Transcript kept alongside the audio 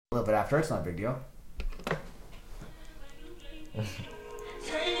A little bit after, it's not a big deal. Yeah.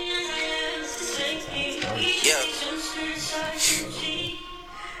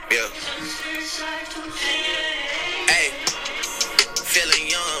 Yeah. Hey. Feeling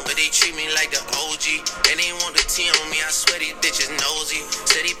young, but they treat me like the OG. And they want the T on me, I swear these bitches nosy.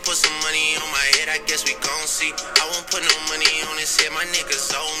 Said he put some money on my head, I guess we gon' see. I won't put no money on his head, my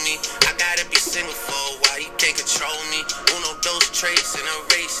niggas owe me. I gotta be single for a while, you can't control me. Uno, those traits in a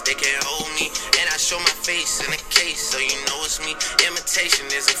race, they can't hold me. And I show my face in a case, so you know it's me. Imitation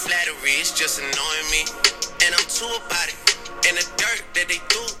isn't flattery, it's just annoying me. And I'm too about it. And the dirt that they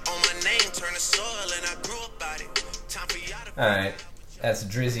threw on my name turned to soil, and I grew up about it. Time for y'all to... Alright, that's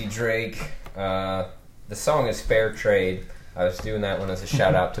Drizzy Drake. The song is Fair Trade. I was doing that one as a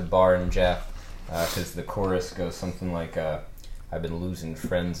shout out to Bar and Jeff, because the chorus goes something like, I've been losing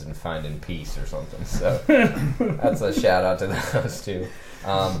friends and finding peace or something. So that's a shout out to those two.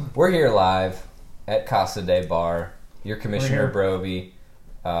 We're here live at Casa de Bar. Your Commissioner Broby,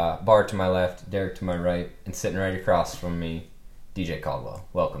 Bar to my left, Derek to my right, and sitting right across from me, DJ Caldwell.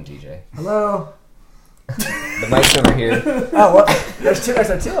 Welcome, DJ. Hello. The mic's over here. Oh, well, there's two of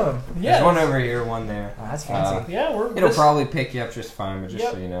them. There's one over here, one there. Oh, that's fancy. It'll probably pick you up just fine, but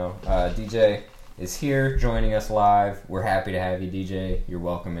just so you know. DJ is here joining us live. We're happy to have you, DJ. You're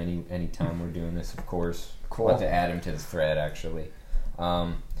welcome anytime we're doing this, of course. Cool. We'll have to add him to the thread, actually.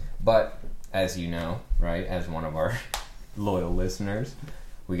 But, as you know, right, as one of our loyal listeners,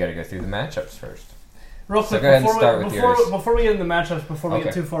 we got to go through the matchups first. Real quick, So go ahead and start with yours. Before we get into the matchups, before we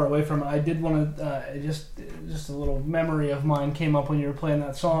get too far away from it, I did want to, just a little memory of mine came up when you were playing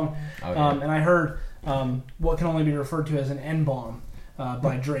that song, and I heard what can only be referred to as an N-bomb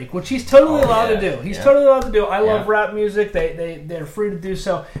by Drake, which he's totally allowed to do. He's totally allowed to do. I love rap music. They're free to do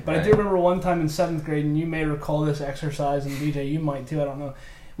so. But I do remember one time in 7th grade, and you may recall this exercise, and DJ, you might too, I don't know.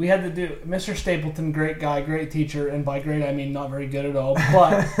 We had to do Mr. Stapleton, great guy, great teacher, and by great I mean not very good at all,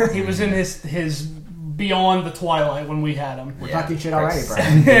 but he was in his beyond the twilight when we had him. We're talking shit already,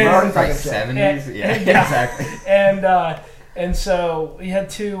 Brian. We're already talking shit. 70s? Yeah, exactly. And so we had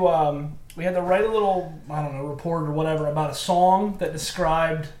to write a little, I don't know, report or whatever about a song that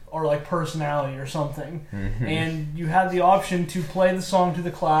described our like personality or something. Mm-hmm. And you had the option to play the song to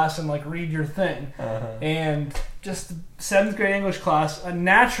the class and like read your thing. And just 7th grade English class,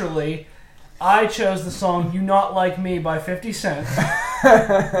 naturally, I chose the song "You Not Like Me" by 50 Cent.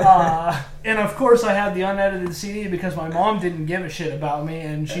 And of course I had the unedited CD because my mom didn't give a shit about me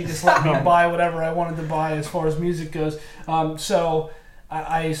and she just let me buy whatever I wanted to buy as far as music goes. So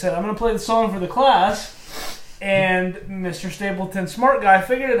I said, I'm going to play the song for the class. And Mr. Stapleton, smart guy,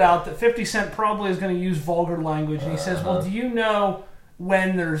 figured it out that 50 Cent probably is going to use vulgar language. And he says, well, do you know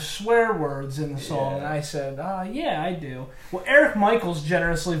when there's swear words in the song? And I said, yeah, I do. Well, Eric Michaels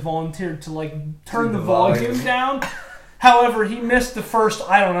generously volunteered to like turn the volume down. However, he missed the first,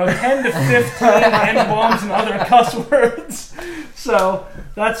 10 to 15 N-bombs and other cuss words. So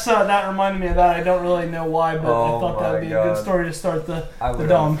that reminded me of that. I don't really know why, but I thought that would be a good story to start the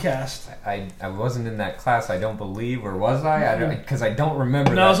Domcast. I wasn't in that class, I don't believe, or was I? Because I don't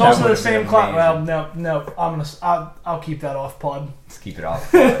remember. No, it was also the same class. Well, no. I'll keep that off pod. Let's keep it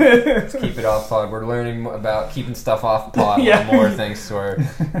off pod. Let's keep it off pod. We're learning about keeping stuff off pod more thanks to our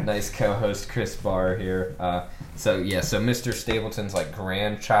nice co-host Chris Barr here. So Mr. Stapleton's like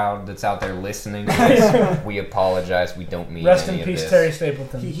grandchild that's out there listening to this, we apologize. We don't mean Rest any in peace, of this. Terry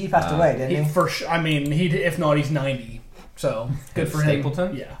Stapleton. He passed away, didn't he? For sure. I mean, if not, he's 90. So good for him.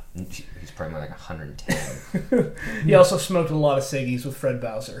 Stapleton? Yeah. He's probably like 110. He also smoked a lot of ciggies with Fred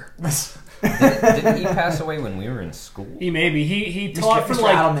Bowser. Didn't he pass away when we were in school? He taught for Mr.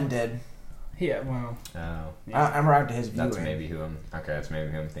 like... Adelman did. Yeah, well... Oh. Yeah. I'm around to his viewing. That's maybe who I'm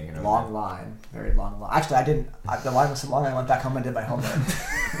thinking of. Long line. Very long line. Actually, I didn't... The line was so long I went back home and did my homework.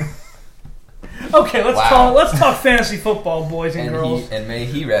 Okay, let's talk fantasy football, boys and girls. And may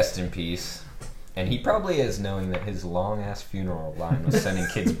he rest in peace. And he probably is, knowing that his long-ass funeral line was sending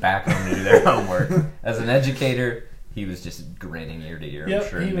kids back home to do their homework. As an educator, he was just grinning ear to ear. Yep, I'm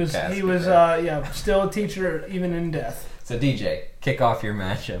sure he was still a teacher even in death. So DJ, kick off your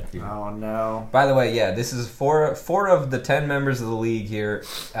matchup here. Oh no! By the way, this is four of the 10 members of the league here.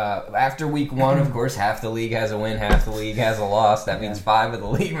 After week 1, of course, half the league has a win, half the league has a loss. That means 5 of the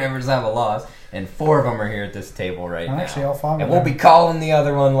league members have a loss, and 4 of them are here at this table right now. Actually, all 5. And we'll be calling the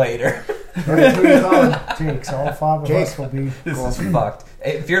other one later. Who are you calling? Jake, so all 5 of Jake. us will be. This is fucked.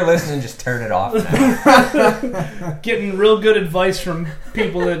 If you're listening, just turn it off now. Getting real good advice from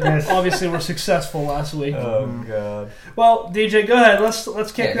people that obviously were successful last week. Oh god. Well, DJ, go ahead. Let's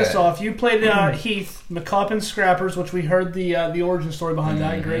kick Yeah, go this ahead. off. You played Heath, McCoppin Scrappers, which we heard the origin story behind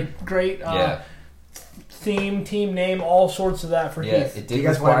that. Great Yeah. theme, team name, all sorts of that for Yeah. Heath. It Do you did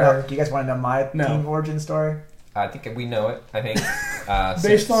guys want to require. know? Do you guys want to know my No. team origin story? I think we know it. I think.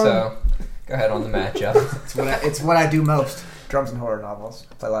 Based on- So, go ahead on the matchup. It's what I do most. Drums and horror novels.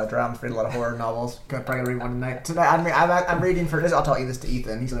 Play a lot of drums. Read a lot of horror novels. Probably gonna read one tonight. I'm reading for this. I'll tell you this to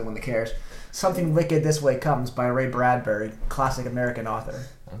Ethan. He's the only one that cares. Something Wicked This Way Comes by Ray Bradbury, classic American author.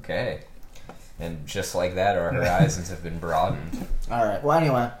 Okay. And just like that, our horizons have been broadened. All right.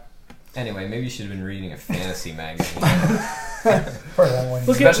 Well, Anyway, maybe you should have been reading a fantasy magazine, For that one.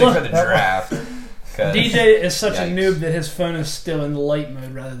 Look at- especially for the draft. 'cause- DJ is such a Yikes. noob that his phone is still in light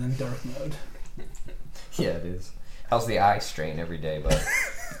mode rather than dark mode. Yeah, it is. How's the eye strain every day, bud?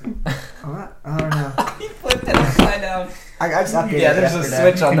 I don't know. You flipped it upside down. I just updated Yeah, it there's a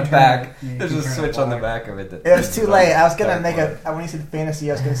yesterday. switch on the You can turn back. it- yeah, you There's can a turn it switch on the black. back of it. That It was too late. I was gonna dark make mode. when you said fantasy,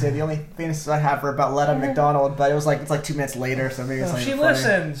 I was gonna say the only fantasies I have are about Letta McDonald, but it's like 2 minutes later, so maybe it's not She even funny.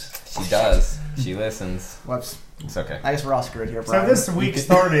 listens. She does. She listens. Whoops. It's okay. I guess we're all screwed here, So Brian. this week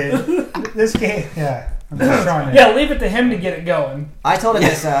started. This game, yeah. I'm just trying to. Yeah, leave it to him to get it going. I told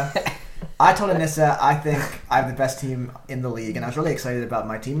Anissa, I think I have the best team in the league, and I was really excited about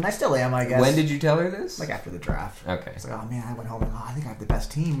my team, and I still am, I guess. When did you tell her this? Like after the draft. Okay. It's like, oh man, I went home and I think I have the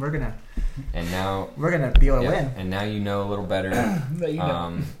best team. We're gonna And now, be able to yeah, win. and now you know a little better. That you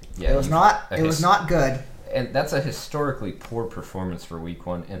know. Yeah, It was not good. And that's a historically poor performance for week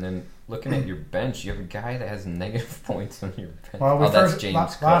 1. And then looking at your bench, you have a guy that has negative points on your bench. Well, that's James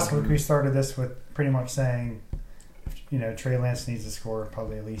last Cook. week we started this with pretty much saying, Trey Lance needs to score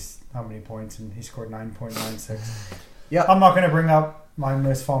probably at least how many points, and he scored 9.96. Yep. I'm not going to bring up my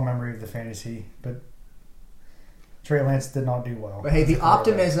most fond memory of the fantasy, but Trey Lance did not do well. But hey, as the a quarterback.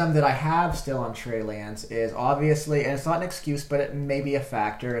 optimism that I have still on Trey Lance is obviously, and it's not an excuse, but it may be a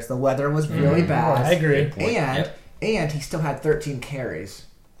factor. Is the weather was really bad. I agree. Good point. And Yep. and he still had 13 carries.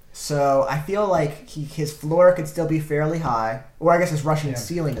 So I feel like his floor could still be fairly high, or I guess his rushing Yeah.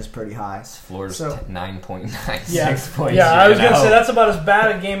 ceiling is pretty high. His floor's So- 9.96 Yeah, points. yeah. I was You're gonna say out. that's about as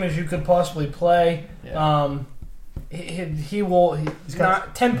bad a game as you could possibly play. Yeah. He will. He's got-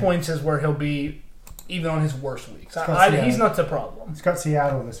 Not 10 points is where he'll be, even on his worst weeks. He's got He's Seattle. not the problem. He's got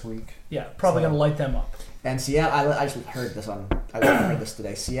Seattle this week. Yeah, probably So- gonna light them up. And Seattle, I just heard this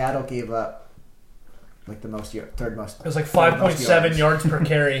today. Seattle gave up like the third most. It was like third most 5.7 yards per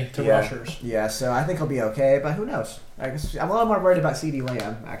carry to Yeah. rushers. Yeah, so I think he'll be okay, but who knows? I guess I'm a little more worried about CeeDee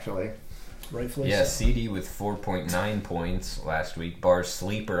Lamb actually. Rightfully Yeah, so. CD with 4.9 points last week. Bar's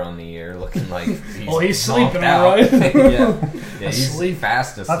sleeper on the year, looking like he's Oh, he's knocked sleeping, out. all right? yeah, he's Asleep.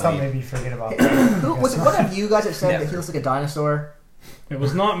 fast I thought asleep. maybe you forget about that. What have you guys have said that Never. he looks like a dinosaur? It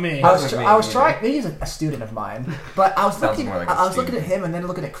was not me. I was was, like me, I was yeah. trying. Maybe he's a student of mine, but I was Sounds looking. more like a I was looking at student. him and then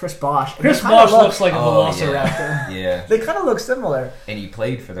looking at Chris Bosh. and Chris they kinda Bosh looks like a Oh, velociraptor. Yeah, They kind of look similar. and he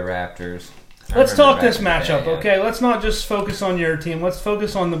played for the Raptors. I Let's remember talk back this in the matchup, day, yeah. okay? Let's not just focus on your team. Let's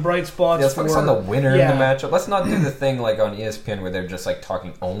focus on the bright spots. Yeah, let's focus for- on the winner Yeah. in the matchup. Let's not do the thing like on ESPN where they're just like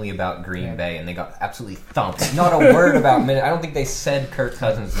talking only about Green Yeah. Bay and they got absolutely thumped. Not a word about Minute. I don't think they said Kirk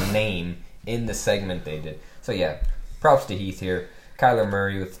Cousins' name in the segment they did. So yeah, props to Heath here. Kyler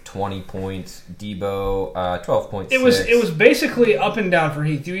Murray with 20 points. Debo 12.6. It was basically up and down for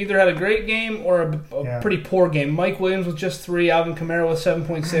Heath. You either had a great game or a Yeah. pretty poor game. Mike Williams with just 3, Alvin Kamara with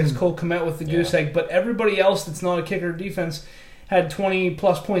 7.6, Cole Kmet with the goose egg. But everybody else that's not a kicker or defense had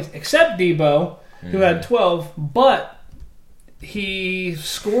 20-plus points, except Debo, who had 12. But he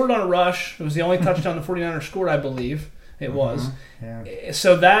scored on a rush. It was the only touchdown the 49ers scored, I believe. It was. Yeah.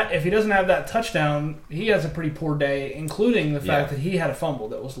 So that if he doesn't have that touchdown, he has a pretty poor day, including the fact Yeah. that he had a fumble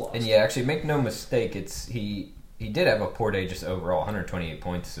that was lost. And yeah, actually, make no mistake, he did have a poor day just overall. 128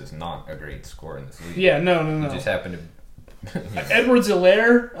 points is not a great score in this league. Yeah, no. He just happened to.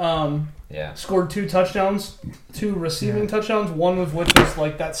 Edwards-Helaire Yeah. scored 2 touchdowns, 2 receiving touchdowns. One of which was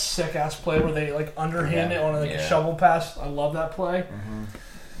like that sick ass play where they like underhand it on like a Yeah. shovel pass. I love that play.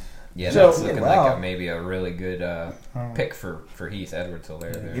 Yeah, So- that's looking Wow. like maybe a really good pick for Heath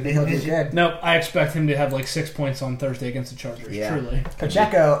Edwards-Helaire You there. think he'll do good? Nope, I expect him to have like 6 points on Thursday against the Chargers. Yeah. Truly,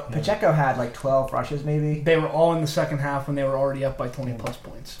 Pacheco had like 12 rushes, maybe. they were all in the second half when they were already up by 20-plus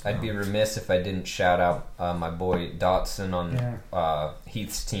points. I'd be remiss if I didn't shout out my boy Dotson on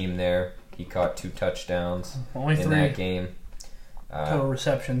Heath's team there. He caught 2 touchdowns Only in 3. that game. total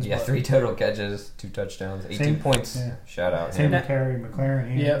receptions. Yeah, but 3 total catches, 2 touchdowns, 18 points. Yeah. Shout out Same him. with Terry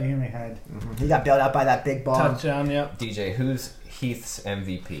McLaren. He only had. He got bailed out by that big bomb. touchdown. Yep. DJ, who's Heath's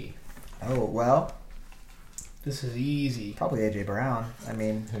MVP? Oh, well, This is easy. probably A.J. Brown. I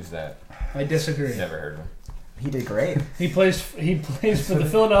mean, Who's that? I disagree. Never heard of him. he did great. He plays for the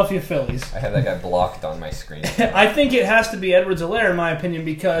Philadelphia Phillies. I have that guy blocked on my screen. I think it has to be Edwards-Helaire in my opinion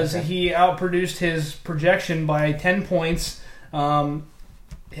because Okay. he outproduced his projection by 10 points.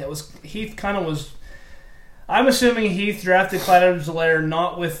 It was Heath kind of was. I'm assuming Heath drafted Clyde Edwards-Helaire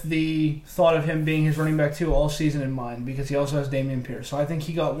not with the thought of him being his running back 2 all season in mind because he also has Dameon Pierce. So I think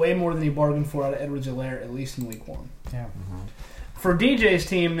he got way more than he bargained for out of Edwards-Helaire at least in week 1. Yeah. For DJ's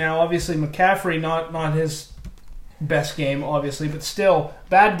team now, obviously McCaffrey not his best game, obviously, but still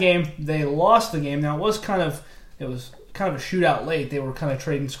bad game. They lost the game. Now it was kind of a shootout late. They were kind of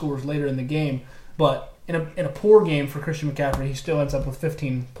trading scores later in the game, but in a poor game for Christian McCaffrey, he still ends up with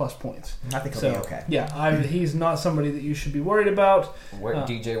 15 plus points. I think he'll So be okay. yeah, he's not somebody that you should be worried about. Where,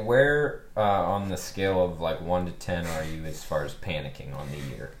 DJ, where on the scale of like 1 to 10 are you as far as panicking on the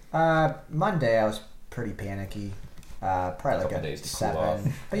year? Monday I was pretty panicky. Probably like Couple a days to cool 7.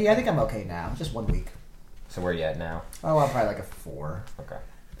 off. But yeah, I think I'm okay now. Just 1 week. So where are you at now? Oh, I'm probably like a 4. Okay.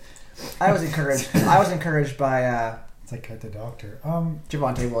 I was encouraged by It's like at the doctor.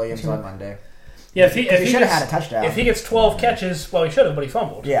 Javonte Williams on Monday. Yeah, if he should have gets- had a touchdown. If he gets 12 catches, well, he should have, but he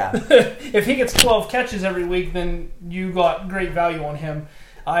fumbled. Yeah. If he gets 12 catches every week, then you got great value on him.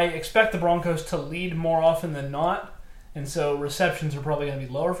 I expect the Broncos to lead more often than not, and so receptions are probably going to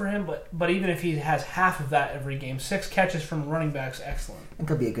be lower for him. But even if he has half of that every game, 6 catches from running backs, excellent. It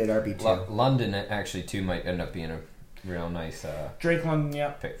could be a good RB2. London actually too might end up being a real nice Drake London, yeah.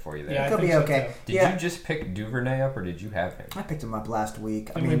 pick for you there. Yeah, I Could think be so, okay. too. Did Yeah. you just pick Duvernay up or did you have him? I picked him up last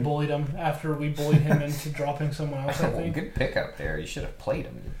week. I think we bullied him after we bullied him into dropping someone else, I think. Good pick up there. You should have played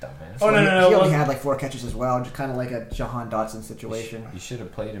him, you dumbass. Oh, no, He it only wasn't- had like 4 catches as well, just kind of like a Jahan Dotson situation. You should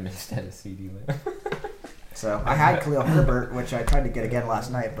have played him instead of CD Lamb. So I had Khalil Herbert, which I tried to get again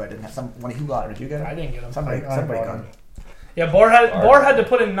last night, but didn't have one. Who got it? Did you get I it? didn't get him. Somebody I got him. it. Yeah, Barr had to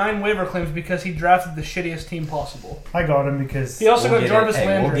put in 9 waiver claims because he drafted the shittiest team possible. I got him because He also We'll got get Jarvis in- hey,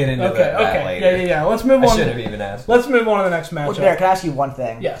 we'll Landry. get into okay, that okay, later. yeah. Let's move I on. should have even asked. Let's move on to the next matchup. Well, Derek, can I ask you one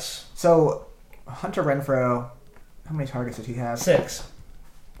thing? Yes, So Hunter Renfrow, how many targets did he have? 6.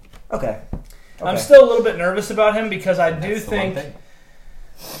 Okay. I'm still a little bit nervous about him because I do That's the one think thing.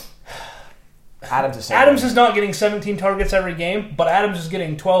 Adams is not getting 17 targets every game, but Adams is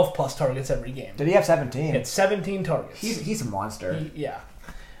getting 12 plus targets every game. Did he have 17? It's 17 targets. He's a monster. Yeah.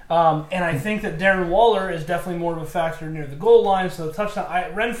 And I think that Darren Waller is definitely more of a factor near the goal line, so the touchdown.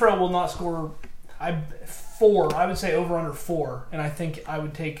 Renfrow will not score 4. I would say over under 4, and I think I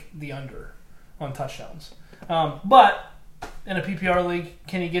would take the under on touchdowns. But in a PPR league,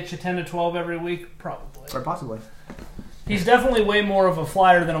 can he get you 10 to 12 every week? Probably. Or possibly. He's definitely way more of a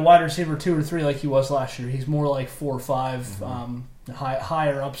flyer than a wide receiver 2 or 3 like he was last year. He's more like 4 or 5,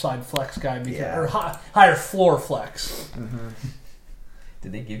 higher upside flex guy, or higher floor flex.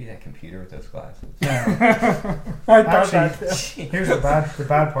 Did they give you that computer with those glasses? I thought Actually, that. here's the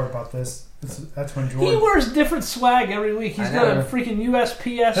bad part about this. That's when He Jordan. wears different swag every week. He's I got a know. freaking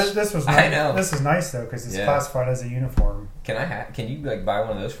USPS. This was I nice. know. This is nice though because it's Yeah. classified as a uniform. Can you like buy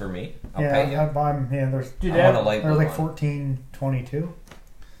one of those for me? I'll pay you. I buy them. Yeah, they're Dude, I want a light they're blue like one. $14.22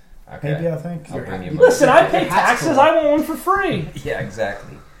 Okay. maybe I think. I'll bring you Listen, I pay That's taxes. cool. I want one for free. Yeah,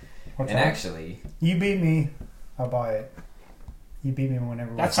 exactly. What's And that? actually, You beat me, I'll buy it. You beat me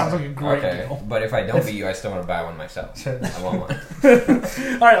whenever. That sounds like a great okay. deal. But if I don't beat you, I still want to buy one myself. I want one.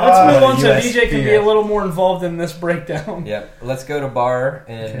 All right, let's move on so DJ can be USPS. a little more involved in this breakdown. Yep. Let's go to Bar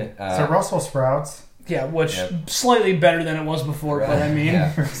and Okay. So Russell Sprouts. Yeah, which Yep. slightly better than it was before, but I mean,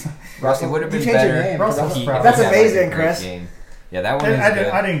 Yeah. Russell would have You been changed your better. name. Russell if he- Sprouts. if That's he had, like, a amazing, great Chris. game. Yeah, that one is I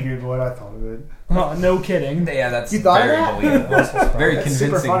good. didn't Google it. I thought of it. oh, no kidding. Yeah, that's You thought of very that? believable. Russell Sprouts. Very That's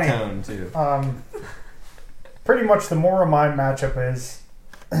super convincing funny. tone too. Pretty much the moral of my matchup is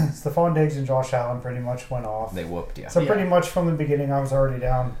Stephon Diggs and Josh Allen pretty much went off. They whooped you. So Yeah. pretty much from the beginning, I was already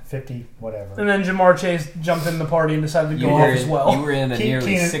down 50, whatever. And then Jamar Chase jumped in the party and decided to You go were off as well. You were in a nearly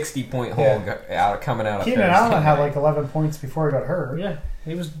Keenan- 60-point hole coming out of Keenan Thursday Allen had night. like 11 points before he got hurt. Yeah,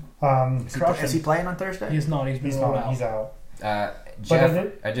 he was Is he playing on Thursday? He's not. He's been He's rolled not. out. He's out. Jeff, I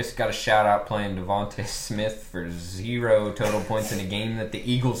did- I just got a shout out playing Devontae Smith for 0 total points in a game that the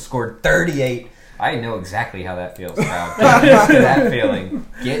Eagles scored 38. I know exactly how that feels, crowd. Get used to that feeling.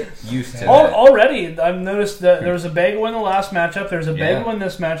 Get used to that. Already, I've noticed that there was a bagel in the last matchup. There's a Yeah. bagel in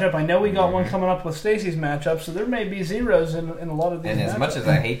this matchup. I know we got one coming up with Stacy's matchup, so there may be zeros in a lot of these And as matchups. much as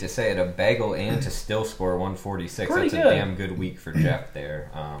I hate to say it, a bagel and to still score 146, Pretty that's good. a damn good week for Jeff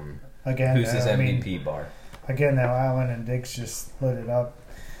there. Again, Who's his I mean, MVP bar? again, now Allen and Diggs just lit it up.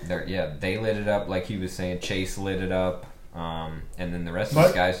 They lit it up like he was saying. Chase lit it up. And then the rest of But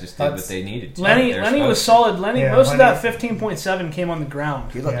these guys just did what they needed to. Lenny They're was supposed solid. Lenny, Yeah, most of Lenny- that 15.7 came on the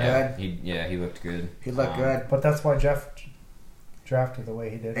ground. He looked Yeah. good. He looked good. He looked good. But that's why Jeff drafted the way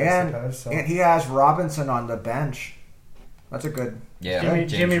he did, I And suppose. So. and he has Robinson on the bench. That's a good. Yeah,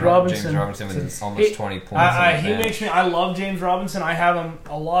 Jimmy Robinson. James Robinson with almost 20 points. on the He bench. makes me. I love James Robinson. I have him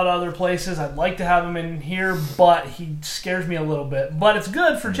a lot of other places. I'd like to have him in here, but he scares me a little bit. But it's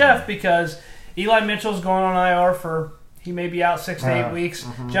good for Jeff because Eli Mitchell's going on IR for. He may be out 6 to 8 weeks.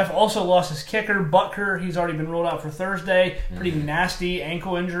 Jeff also lost his kicker, Butker. He's already been ruled out for Thursday. Pretty nasty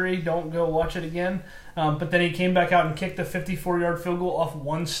ankle injury. Don't go watch it again. But then he came back out and kicked a 54-yard field goal off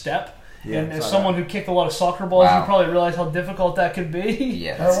one step. Yeah, and as saw someone who kicked a lot of soccer balls, Wow. you probably realize how difficult that could be.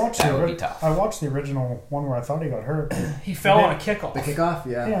 Yeah, that would be tough. I watched the original one where I thought he got hurt. He fell on a kickoff. The kickoff,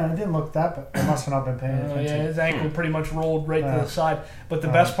 yeah. Yeah, it didn't look that, but I must have not been paying attention. Yeah, his ankle pretty much rolled right to Yeah. the side. But the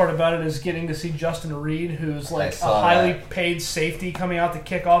best part about it is getting to see Justin Reed, who's like a saw highly that. paid safety coming out to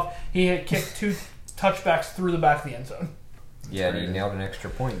kick off. He had kicked 2 touchbacks through the back of the end zone. Yeah, and he nailed an extra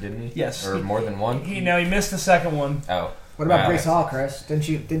point, didn't he? Yes. Or more than one? He missed the second one. Oh. What about Wow. Brees Hall, Chris? Didn't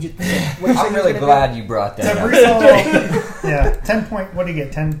you? What did you say I'm he really was gonna glad you brought that up. Yeah, 10 point. What do you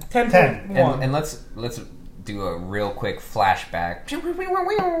get? 10? 10. And let's do a real quick flashback.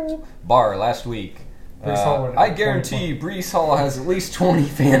 Bar last week. Brees Hall would have I 20 guarantee Brees Hall has at least 20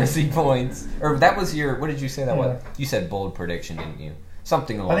 fantasy points. Or that was your. What did you say that was? You said bold prediction, didn't you?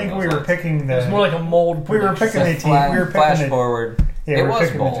 Something along I think those we were lines. picking the. It was more like a mold. we were prediction. picking the team. We were picking Flash the. forward. Yeah, It we were was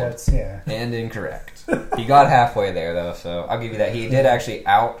picking bold. the Jets. Yeah. And incorrect. He got halfway there, though, so I'll give you that. He did actually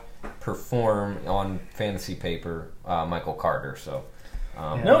outperform on fantasy paper Michael Carter, so...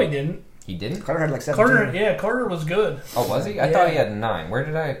 No, he didn't. He didn't? Carter had like 17. Carter was good. Oh, was he? I Yeah. thought he had 9. Where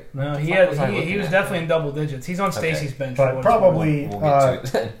did I... No, the he fuck had. was I He looking was at? definitely in double digits. He's on Stacy's bench. for But what probably, We'll get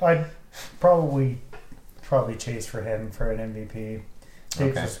to it. I'd probably chase for him for an MVP.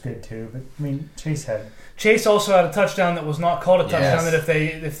 Diggs Okay. was good too, but I mean Chase had. Chase also had a touchdown that was not called a touchdown. Yes. That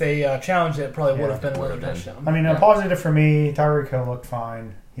if they challenged it, probably would Yeah, have been would another have been. touchdown. I mean, Yeah. a positive for me. Tyreek Hill looked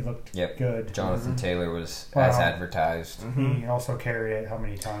fine. He looked Yep. good. Jonathan Taylor was Wow. as advertised. He also carried it how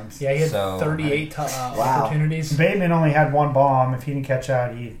many times? Yeah, he had So, 38 Wow. opportunities. Bateman only had one bomb. If he didn't catch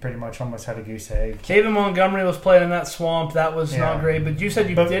that, he pretty much almost had a goose egg. David Montgomery was playing in that swamp. That was Yeah. not great. But you said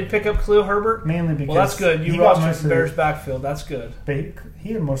you But- did pick up Khalil Herbert? Mainly because Well, that's good. he You got rostered most the of Bears backfield. That's good. But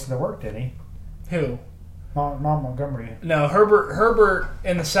he did most of the work, did he? Who? Not Montgomery. No, Herbert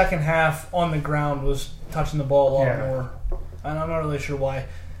in the second half on the ground was touching the ball a lot Yeah. more. And I'm not really sure why.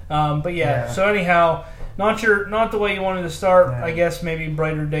 But yeah, Yeah. so anyhow, not the way you wanted to start. Yeah. I guess maybe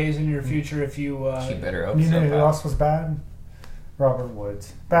brighter days in your future if you. You better hope You so. know who pal. else was bad? Robert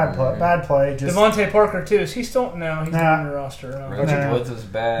Woods. Bad play. Bad play. Just Devontae Parker too. Is he still? No, he's Nah. not on your roster. No. Richard No. Woods was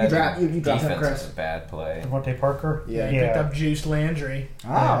bad. You dropped him, Defense Chris. was a bad play. Devontae Parker. Yeah. He picked up Juice Landry. Oh,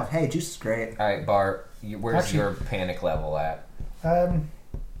 Yeah. hey, Juice is great. All right, Bart, where's Actually- your panic level at?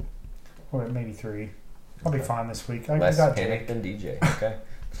 What, maybe 3. I'll be fine this week. I Less got panic Jake. than DJ. Okay.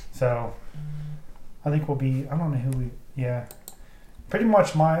 So I think we'll be. I don't know who we. Yeah. Pretty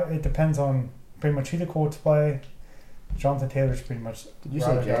much it depends on pretty much who the Colts play. Jonathan Taylor's pretty much. Did you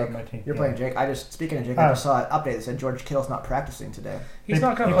ride or say die Jake? with my team. You're Yeah. playing Jake. Speaking of Jake, Oh. I just saw an update that said George Kittle's not practicing today. He's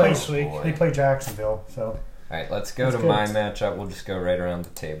not going he to play plays- this week. boy. They play Jacksonville, so All right, let's go That's to good. my matchup. We'll just go right around the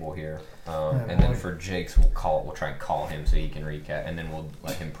table here, Yeah, and then boy. for Jake's, we'll try and call him so he can recap, and then we'll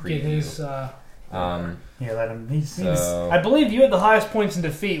let him Get preview. his. yeah, let him. He's So I believe you had the highest points in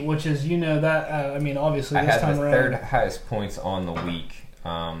defeat, which is that. I mean, obviously I this had time the around. third highest points on the week,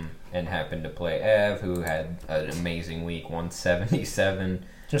 and happened to play Ev, who had an amazing week, 177.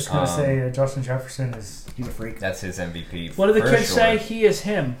 just gonna say that Justin Jefferson is. He's a freak. That's his MVP. What do the for kids sure. say? He is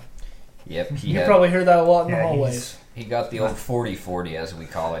him. Yep, You probably hear that a lot in the Yeah, hallways. he got the old 40-40 as we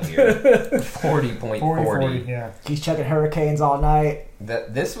call it here. 40.40. 40, yeah. He's checking hurricanes all night.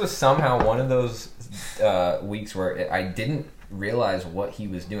 This was somehow one of those weeks where I didn't realize what he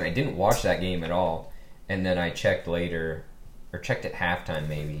was doing. I didn't watch that game at all, and then I checked later, or checked at halftime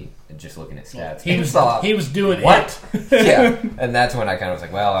maybe, just looking at stats. He was thought, he was doing what? it. Yeah, and that's when I kind of was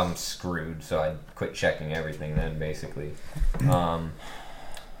like, well, I'm screwed. So I quit checking everything then, basically.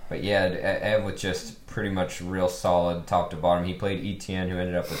 But yeah, Ev was just pretty much real solid top to bottom. He played Etienne, who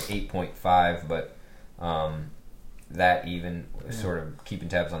ended up with 8.5, but that even sort of keeping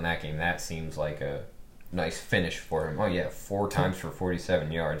tabs on that game, that seems like a nice finish for him. Oh yeah, 4 times for 47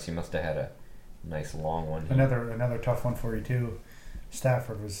 yards. He must have had a nice long one. Another tough one for you too.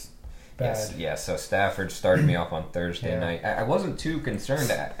 Stafford was bad. Yes. So Stafford started me off on Thursday night. I wasn't too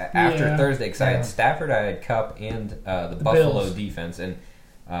concerned after Thursday because I had Stafford, I had Kupp, and the Buffalo Bills defense, and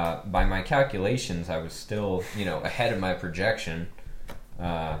by my calculations, I was still ahead of my projection.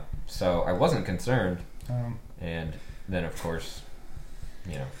 So I wasn't concerned. And then of course,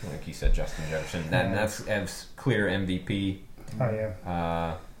 like you said, Justin Jefferson. That's Ev's clear MVP. Oh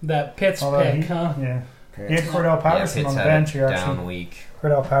yeah. That Pitts pick, huh? Yeah. He had Cordell Patterson on the bench here. Down week.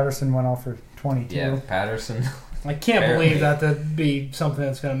 Cordell Patterson went off for 22. Yeah, Patterson. I can't believe that'd be something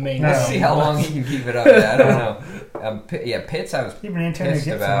that's going to make. Let's see how long he can keep it up. I don't know. Pitts, I was even Antonio pissed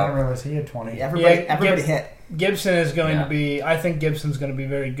Gibson, about. I didn't realize he had 20. Everybody hit. Gibson is going to be. I think Gibson's going to be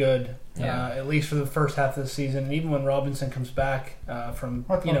very good. Yeah. At least for the first half of the season, and even when Robinson comes back from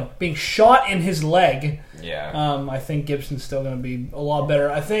being shot in his leg, I think Gibson's still going to be a lot better.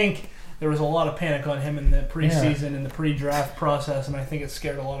 I think there was a lot of panic on him in the preseason and the pre-draft process, and I think it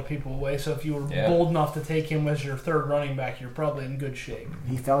scared a lot of people away. So if you were bold enough to take him as your third running back, you're probably in good shape.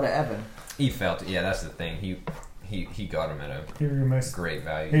 He fell to Evan. He felt, that's the thing. He got him at a great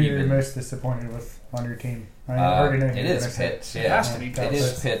value. Who you're most disappointed with on your team? It is Pitts. It has to be It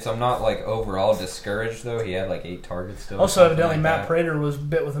is Pitts. I'm not overall discouraged though. He had 8 targets still. Also, evidently, Matt Prater was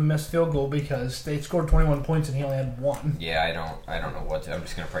bit with a missed field goal because they scored 21 points and he only had 1. Yeah, I don't know what to. I'm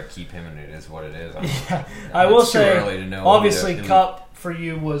just gonna probably keep him, and it is what it is. I will say, early to know obviously, Kupp for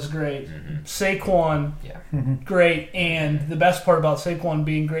you was great. Mm-hmm. Saquon, great, and the best part about Saquon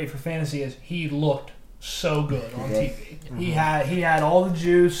being great for fantasy is he looked so good on TV. Mm-hmm. He had all the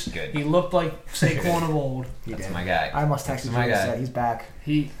juice. Good. He looked like Saquon of old. That's my guy. I almost texted him and said he's back.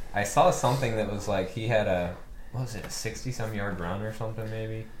 I saw something that was he had a 60-some yard run or something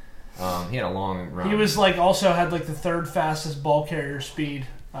maybe. He had a long run. He was also had the third fastest ball carrier speed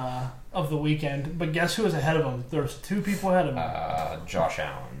of the weekend. But guess who was ahead of him? There was 2 people ahead of him. Josh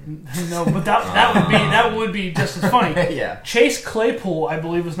Allen. No, but that would be just as funny. Yeah. Chase Claypool, I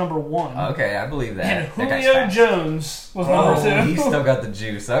believe, was number 1. Okay, I believe that. And Julio Jones was number 2. He's still got the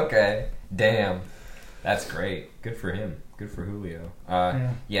juice. Okay, damn, that's great. Good for him. Good for Julio.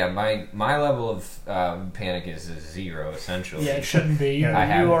 My level of panic is 0 essentially. Yeah, it shouldn't be. You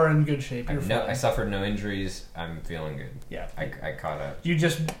are in good shape. I suffered no injuries. I'm feeling good. Yeah, I caught a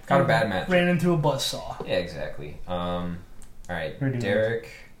bad match. Ran into a buzzsaw. Yeah, exactly. All right, Derek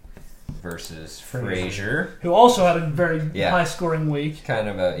versus Frazier, who also had a very high scoring week. Kind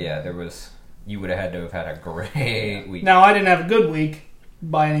of there was. You would have had to have had a great week. Now I didn't have a good week.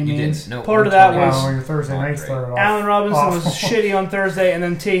 By any means. No, part of that was your Thursday night started off. Allen Robinson was shitty on Thursday, and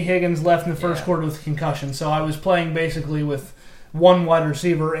then T. Higgins left in the first quarter with a concussion. So I was playing basically with one wide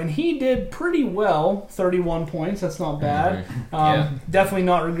receiver, and he did pretty well. 31 points. That's not bad. Definitely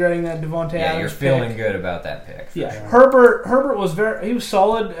not regretting that Devontae Adams you're feeling good about that pick. Yeah, sure. Herbert was he was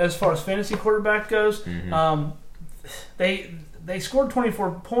solid as far as fantasy quarterback goes. Mm-hmm. They scored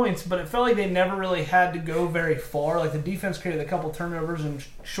 24 points, but it felt like they never really had to go very far. The defense created a couple turnovers and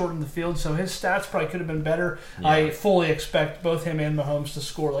shortened the field, so his stats probably could have been better. Yeah. I fully expect both him and Mahomes to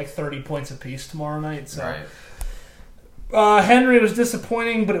score 30 points apiece tomorrow night. So. Right. Henry was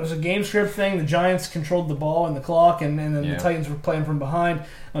disappointing, but it was a game script thing. The Giants controlled the ball and the clock, and then the Titans were playing from behind.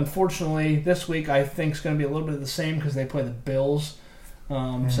 Unfortunately, this week I think is going to be a little bit of the same because they play the Bills.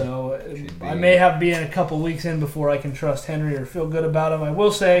 So I may be in a couple weeks in before I can trust Henry or feel good about him. I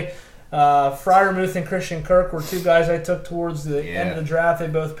will say Freiermuth and Christian Kirk were 2 guys I took towards the end of the draft. They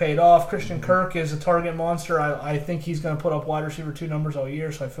both paid off. Christian Kirk is a target monster. I think he's going to put up wide receiver 2 numbers all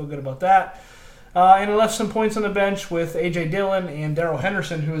year, so I feel good about that. And I left some points on the bench with A.J. Dillon and Darrell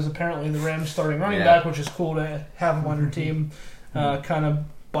Henderson, who is apparently the Rams' starting running back, which is cool to have him on your team kind of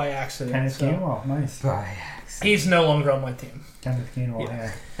by accident. Kenneth Gainwell, nice. By accident. He's no longer on my team. Kenneth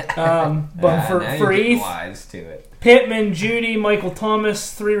Gainwell, but for Heath, wise to it. Pittman, Judy, Michael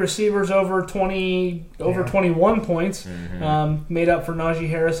Thomas, 3 receivers over 21 points, made up for Najee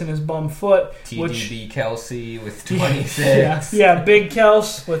Harris and his bum foot. TDB Kelsey with 26. Big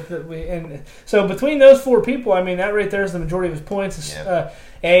Kels and so between those 4 people, I mean that right there is the majority of his points.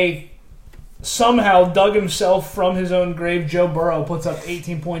 Somehow dug himself from his own grave. Joe Burrow puts up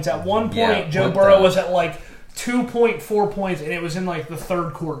 18 points. At one point, Joe Burrow was at 2.4 points, and it was in like the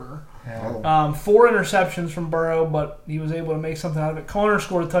third quarter. Yeah. 4 interceptions from Burrow, but he was able to make something out of it. Connor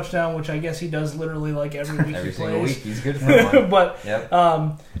scored a touchdown, which I guess he does literally like every week Every he single plays. week, he's good for one. But Yep.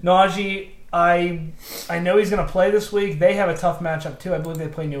 Najee, I know he's going to play this week. They have a tough matchup too. I believe they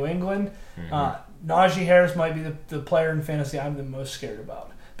play New England. Najee Harris might be the player in fantasy I'm the most scared about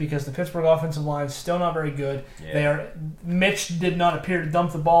because the Pittsburgh offensive line is still not very good. Yeah. Mitch did not appear to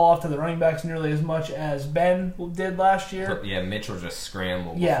dump the ball off to the running backs nearly as much as Ben did last year. Yeah, Mitch will just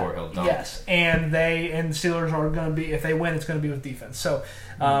scramble before he'll dump. Yes, and the Steelers are going to be, if they win, it's going to be with defense. So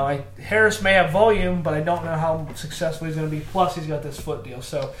Harris may have volume, but I don't know how successful he's going to be. Plus, he's got this foot deal.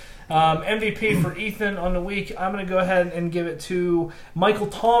 So MVP for Ethan on the week, I'm going to go ahead and give it to Michael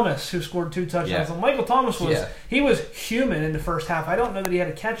Thomas, who scored 2 touchdowns. Yeah. And Michael Thomas was Yeah. was human in the first half. I don't know that he had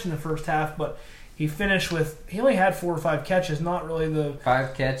a catch in the first half, but he finished with, he only had 4 or 5 catches, not really the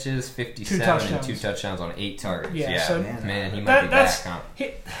 5 catches, 57, and 2 touchdowns on 8 targets. Yeah, so man, he might be back, huh?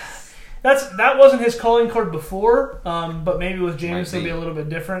 That wasn't his calling card before, but maybe with James it'll be a little bit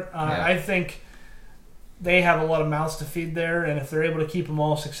different. Yeah. I think they have a lot of mouths to feed there, and if they're able to keep them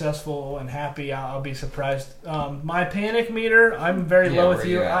all successful and happy, I'll be surprised. My panic meter, I'm very low with where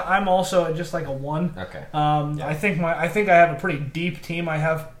you. you at? I'm also at just like a 1. Okay. I think I have a pretty deep team. I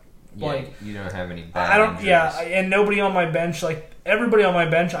have You don't have any bad I don't. injuries. Yeah, and nobody on my bench. Like everybody on my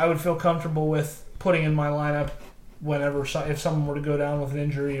bench, I would feel comfortable with putting in my lineup whenever if someone were to go down with an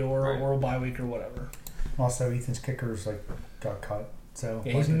injury or a bye week or whatever. Also, Ethan's kickers got cut, so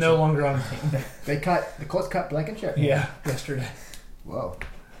Yeah, he's no longer on the team. The Colts cut Blankenship. Yeah, yesterday. Whoa.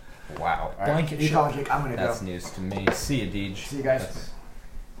 Wow. All right. Blanket You ship. call it, Jake. I'm gonna That's go. news to me. See you, Deej. See you guys.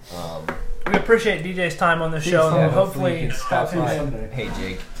 We appreciate DJ's time on the show, and yeah, we'll hopefully hopefully you can have stop him by. in. Hey,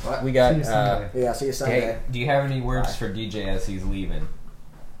 Jake. What? We got. See you Sunday. Yeah, see you Sunday. Hey, do you have any words for DJ as he's leaving?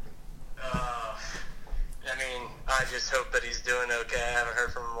 I mean, I just hope that he's doing okay. I haven't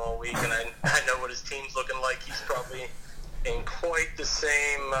heard from him all week, and I know what his team's looking like. He's probably in quite the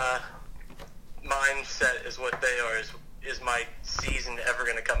same mindset as what they are. Is my season ever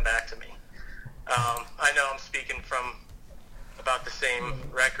going to come back to me? I know I'm speaking from about the same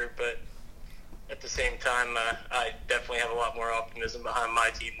record, but at the same time, I definitely have a lot more optimism behind my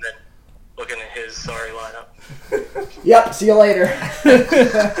team than looking at his sorry lineup. Yep. See you later.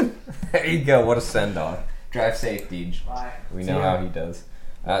 There you go. What a send-off. Drive safe, Deej. Bye. We know how he does.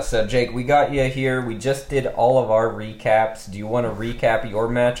 So, Jake, we got you here. We just did all of our recaps. Do you want to recap your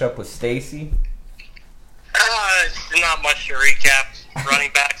matchup with Stacy? Not much to recap. Running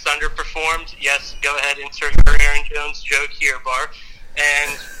backs underperformed. Yes, go ahead, insert your Aaron Jones joke here, Bar.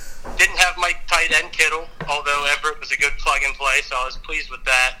 And didn't have my tight end Kittle, although Everett was a good plug and play, so I was pleased with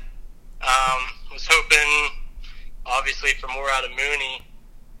that. Was hoping, obviously, for more out of Mooney.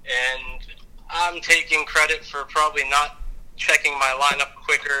 And I'm taking credit for probably not checking my lineup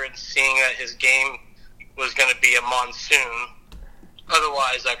quicker and seeing that his game was going to be a monsoon.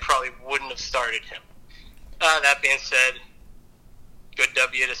 Otherwise, I probably wouldn't have started him. That being said, good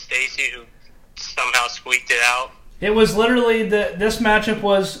W to Stacy, who somehow squeaked it out. It was literally this matchup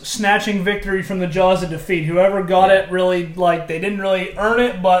was snatching victory from the jaws of defeat. Whoever got it really they didn't really earn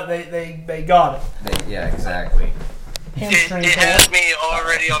it, but they got it. Yeah, exactly. Hamstring It pull. has me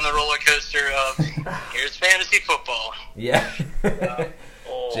already on the roller coaster of here's fantasy football. Yeah.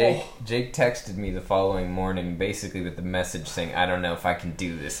 Oh. Jake texted me the following morning, basically with the message saying, "I don't know if I can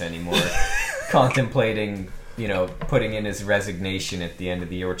do this anymore." Contemplating, putting in his resignation at the end of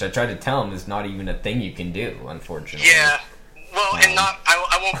the year, which I tried to tell him is not even a thing you can do, unfortunately. Yeah. Well, and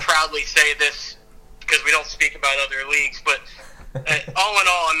I won't proudly say this because we don't speak about other leagues, but all in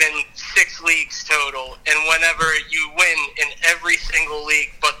all, I'm in 6 leagues total, and whenever you win in every single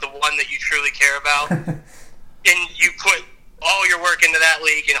league but the one that you truly care about, and you put all your work into that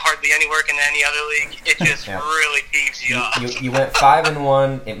league and hardly any work into any other league, it just really peeves you off. You went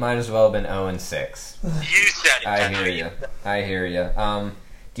 5-1. It might as well have been 0-6. You said it. I hear you.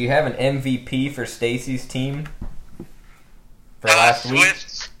 Do you have an MVP for Stacy's team for last week?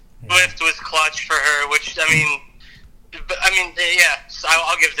 Swift was clutch for her, which so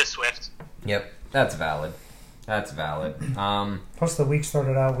I'll give it to Swift. Yep, that's valid. Plus, the week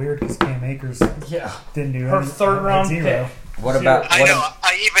started out weird because Cam Akers didn't do Her any- third round zero. pick. What about? I know.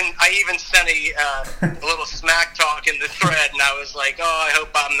 I even sent a little smack talk in the thread, and I was like, "Oh, I hope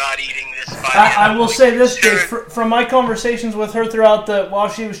I'm not eating this." I will say this, Jake, from my conversations with her throughout while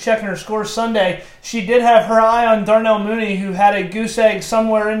she was checking her scores Sunday, she did have her eye on Darnell Mooney, who had a goose egg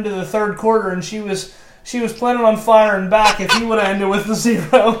somewhere into the third quarter, and she was planning on firing back if he would have ended with the 0.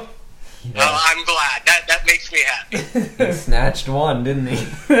 Well, I'm glad. That makes me happy. He snatched one, didn't he?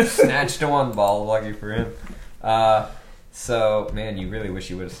 Snatched one ball. Lucky for him. So, man, you really wish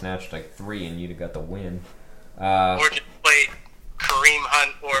you would have snatched like 3 and you'd have got the win. Or just played Kareem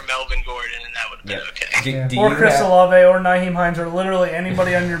Hunt or Melvin Gordon, and that would have been okay. Yeah. Do Or you Chris have, Olave or Naheem Hines or literally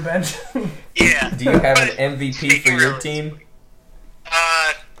anybody on your bench. Yeah. do you have But an MVP for speaking your really- team?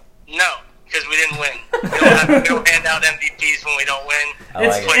 No, because we didn't win. We don't hand out MVPs when we don't win. I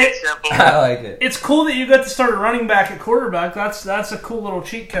It's- like Plain it. and simple. I like it. It's cool that you got to start a running back at quarterback. That's a cool little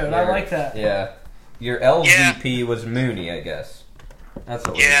cheat code. I Your- like that. Yeah. Your LVP was Mooney, I guess. That's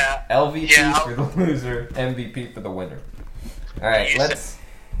what Yeah. we LVP Yeah, for the loser, MVP for the winner. All right, You let's...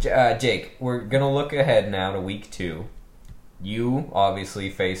 Jake, we're going to look ahead now to week 2. You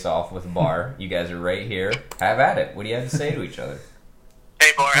obviously face off with Bar. You guys are right here. Have at it. What do you have to say to each other? Hey,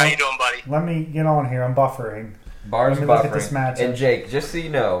 Bar, how you doing, buddy? Let me get on here. I'm buffering. Bar's Let me look at this buffering. matchup. And Jake, just so you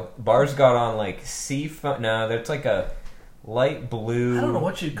know, Bar's got on like seafoam. No, that's like a light blue. I don't know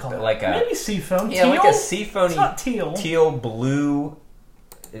what you'd call it. Like a Maybe seafoam. yeah, Teal? like a seafoam. It's not teal. Teal blue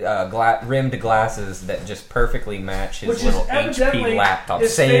rimmed glasses that just perfectly match his Which is little evidently HP laptop.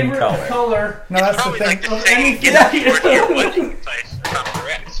 his Same favorite color. No, that's the Probably thing. like the Of same anything. get up you wore to your wedding, if I'm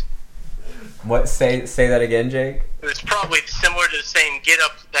correct. What? Say that again, Jake. It's probably similar to the same get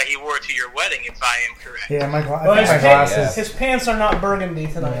up that he wore to your wedding, if I am correct. Yeah, I Well, think my his, glasses. his pants are not burgundy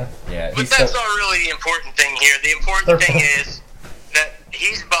tonight. Yeah. Yeah, But he's that's so, not really the important thing here. The important They're thing both- is that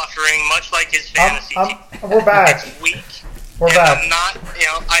he's buffering, much like his fantasy team. We're back. It's weak. We're and back. I'm not,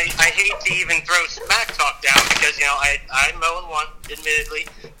 I hate to even throw smack talk down because, I'm 0-1, admittedly.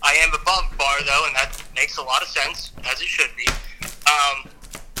 I am above Bar, though, and that makes a lot of sense, as it should be.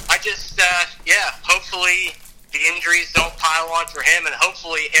 I just, hopefully the injuries don't pile on for him, and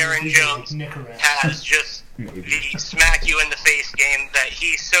hopefully Aaron Jones has just the smack you in the face game that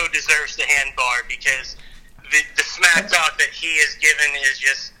he so deserves to hand Bar, because the smack talk that he is given is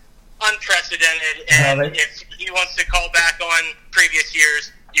just unprecedented, and Yeah, if he wants to call back on previous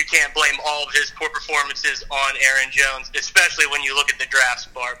years, you can't blame all of his poor performances on Aaron Jones, especially when you look at the drafts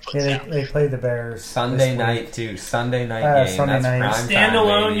Bar puts Yeah, out. they play the Bears. Sunday this night week. too. Sunday night game. Sunday That's night. prime Stand time,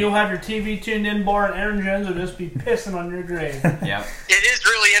 alone, baby. you'll have your TV tuned in, Bar, and Aaron Jones will just be pissing on your grave. Yep. It is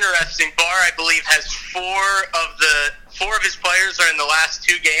really interesting. Bar, I believe, has four of his players are in the last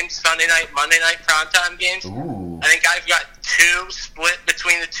 2 games, Sunday night, Monday night primetime games. Ooh. I think I've got 2 split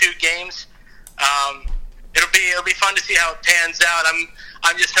between the 2 games. It'll be fun to see how it pans out.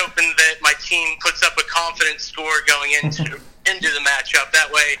 I'm just hoping that my team puts up a confident score going into the matchup.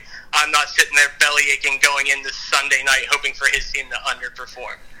 That way, I'm not sitting there belly aching going into Sunday night, hoping for his team to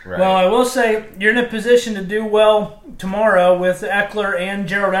underperform. Right. Well, I will say you're in a position to do well tomorrow with Eckler and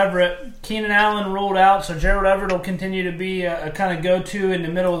Gerald Everett. Keenan Allen ruled out, so Gerald Everett will continue to be a kind of go-to in the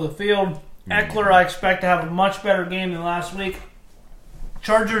middle of the field. Eckler, I expect to have a much better game than last week.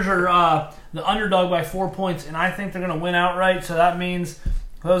 Chargers are the underdog by 4 points, and I think they're going to win outright, so that means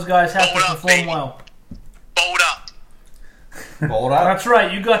those guys have to Hold up, perform baby. well. Bold up. Bold up. That's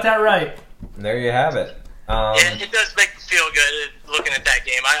right, you got that right. There you have it. It does make me feel good looking at that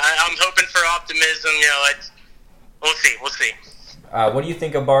game. I'm hoping for optimism. We'll see. What do you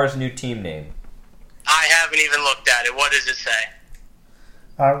think of Bar's new team name? I haven't even looked at it. What does it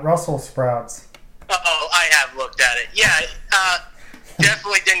say? Russell Sprouts. Oh, I have looked at it. Yeah,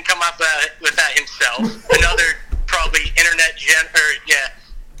 definitely didn't come up with that himself. Another probably internet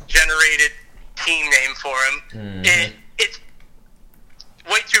generated team name for him. Mhm. It's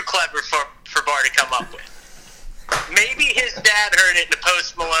way too clever for Bar to come up with. Maybe his dad heard it in a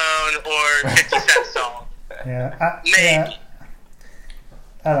Post Malone or 50 Cent song. Yeah. Maybe.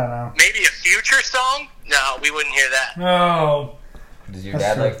 I don't know. Maybe a Future song? No, we wouldn't hear that. No, Does your That's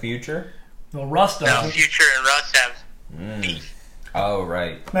dad true. like Future? well, Russ No, does. Future and Russ have beef. Oh,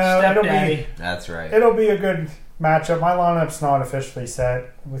 right. No, Stepdaddy. That's right. it'll be a good matchup. My lineup's not officially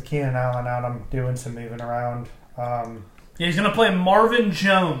set. With Keenan Allen out, I'm doing some moving around. Yeah, he's going to play Marvin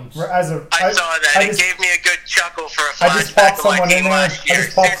Jones. I I saw that. I It just, gave me a good chuckle for a I just flashback popped of my someone in team there. last year. I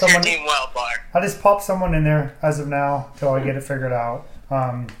just popped Suits your someone- team well, Bar. I just popped someone in there as of now till I get it figured out.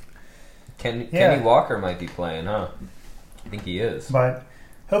 Kenny Walker might be playing, huh? I think he is. But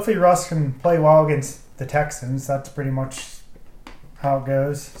hopefully Russ can play well against the Texans. That's pretty much how it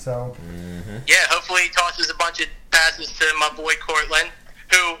goes. So Yeah, hopefully he tosses a bunch of passes to my boy Cortland,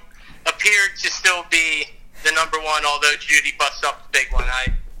 who appeared to still be the number one, although Judy busts up the big one. I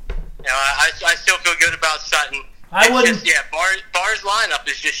still feel good about Sutton. I It's wouldn't- just, Bar's lineup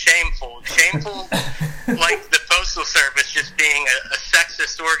is just shameful. Shameful, like the Postal Service just being a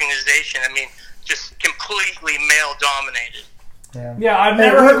sexist organization. I mean, just completely male-dominated. yeah, Yeah, I've Hey,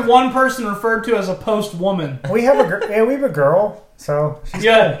 never we- heard one person referred to as a post woman. we have a girl. So she's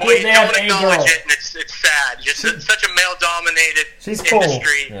Yeah. cool. Well, you They have don't a girl. acknowledge it, and it's sad. Just it's such a male-dominated She's cool.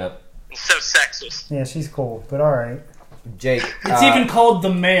 industry, Yep. and so sexist. Yeah, she's cool. But all right. Jake. It's even called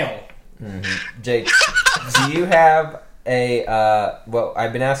the male. Jake, do you have a well,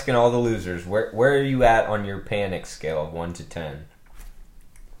 I've been asking all the losers, where are you at on your panic scale of 1 to 10?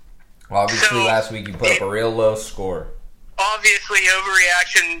 Obviously So, last week you put up a real low score. Obviously,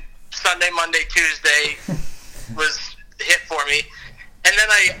 overreaction Sunday, Monday, Tuesday was hit for me. And then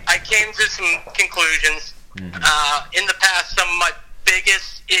I came to some conclusions. In the past, some of my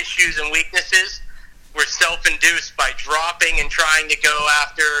biggest issues and weaknesses were self-induced by dropping and trying to go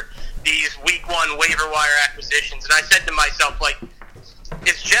after these week one waiver wire acquisitions. And I said to myself, like,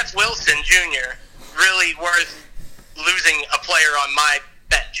 is Jeff Wilson Jr. really worth losing a player on my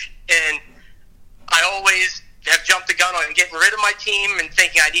bench? And I always have jumped the gun on getting rid of my team and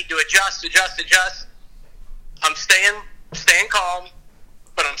thinking I need to adjust. I'm staying calm,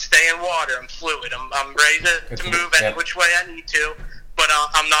 but I'm staying water. I'm fluid. I'm ready to move any which way I need to, but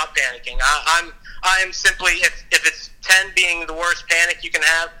I'm not panicking. I am simply, if it's 10 being the worst panic you can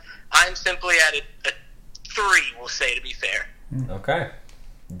have, I'm simply at a 3, we'll say, to be fair. Okay.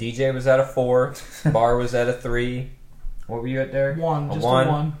 DJ was at a 4. Bar was at a 3. What were you at, Derek? 1, A just 1.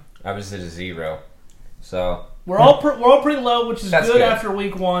 a 1. I was at a 0. So We're all pretty low, which is That's good good. after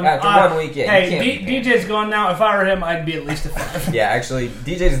week 1. After 1 week, yeah. you Hey, can't be DJ's gone now. If I were him, I'd be at least a 5. Yeah, actually,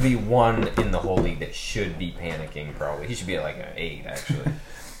 DJ's the one in the whole league that should be panicking, probably. He should be at like an 8, actually.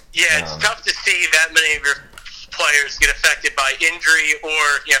 Yeah, it's tough to see that many of your players get affected by injury or,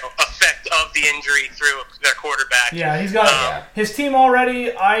 effect of the injury through their quarterback. Yeah, he's got his team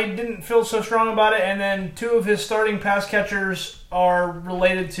already. I didn't feel so strong about it, and then 2 of his starting pass catchers are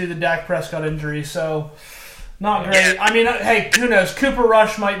related to the Dak Prescott injury, so not great. Yeah. I mean, hey, who knows? Cooper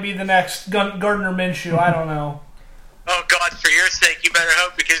Rush might be the next Gardner Minshew. I don't know. Oh, God, for your sake, you better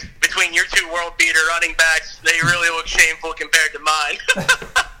hope, because between your 2 world beater running backs, they really look shameful compared to mine.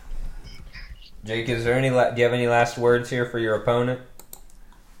 Jake, is there any? Do you have any last words here for your opponent,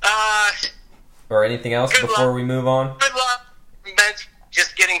 or anything else Good before luck. we move on? Good luck. Meant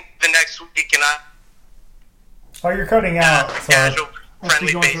just getting the next week, and Oh, you're cutting out. So casual, Must be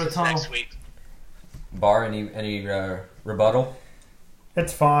friendly going through a basis tunnel. next week. Bar, any rebuttal?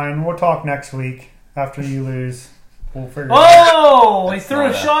 it's fine. We'll talk next week after you lose. We'll figure it out. Oh, he That's threw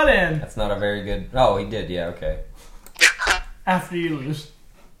a not shot in That's not a very good. Oh, he did. Yeah. Okay. after you lose.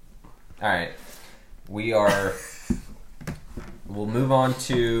 All right. We'll move on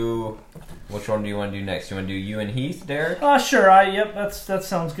to which one do you want to do next? You want to do you and Heath, Derek? Sure. Yep, that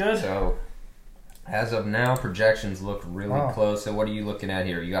sounds good. So, as of now, projections look really Wow. close. So, what are you looking at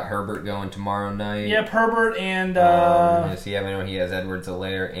here? You got Herbert going tomorrow night. Yep, Herbert and Does he have anyone? He has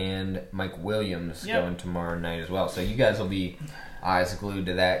Edwards-Helaire and Mike Williams Yep. going tomorrow night as well. So, you guys will be eyes glued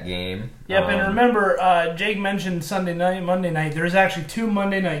to that game. Yep, and remember, Jake mentioned Sunday night, Monday night. There's actually 2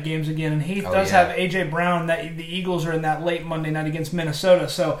 Monday night games again, and Heath does have A.J. Brown. That the Eagles are in that late Monday night against Minnesota.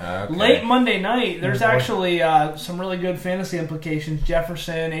 So Okay. late Monday night, there's Oh, boy. actually some really good fantasy implications.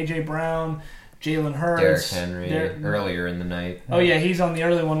 Jefferson, A.J. Brown, Jalen Derrick Hurts, Henry earlier in the night. Oh yeah, he's on the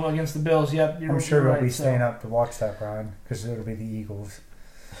early one against the Bills. Yep, I'm sure you're we'll right, be so. staying up to watch that, Brian, because it'll be the Eagles.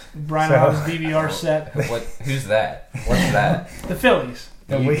 Brian So- will have his DVR set. Who's that? What's that? The Phillies.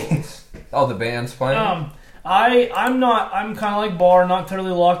 The The Eagles. Oh, the band's playing? I'm kind of like Barr, not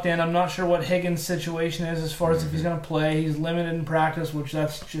totally locked in. I'm not sure what Higgins' situation is as far as if he's going to play. He's limited in practice, which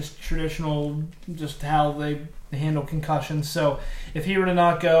that's just traditional, just how they handle concussions. So if he were to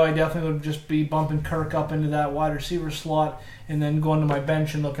not go, I definitely would just be bumping Kirk up into that wide receiver slot and then going to my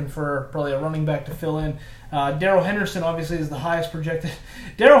bench and looking for probably a running back to fill in. Darrell Henderson obviously is the highest projected.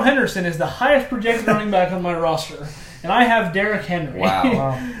 Darrell Henderson is the highest projected running back on my roster. And I have Derrick Henry.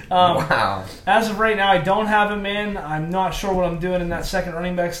 Wow. Wow. As of right now, I don't have him in. I'm not sure what I'm doing in that second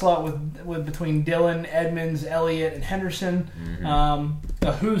running back slot with between Dillon, Edmonds, Elliott, and Henderson.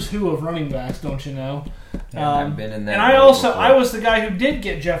 A who's who of running backs, don't you know? I've been in that And I boat also before. I was the guy who did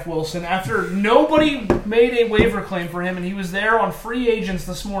get Jeff Wilson after nobody made a waiver claim for him, and he was there on free agents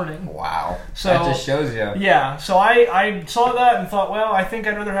this morning. Wow. So- that just shows you. Yeah, so I saw that and thought, well, I think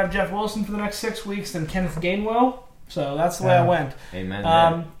I'd rather have Jeff Wilson for the next 6 weeks than Kenneth Gainwell. So that's the way I went.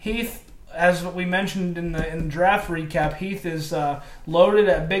 Amen. Heath, as we mentioned in the draft recap, Heath is loaded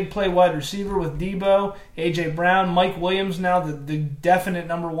at big play wide receiver with Debo, A.J. Brown, Mike Williams now the definite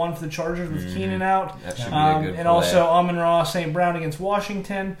number 1 for the Chargers with Keenan out. That should be a good And play. also Amon-Ra St. Brown against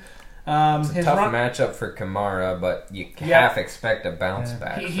Washington. It's a His tough run- matchup for Kamara, but you Yeah. half expect a bounce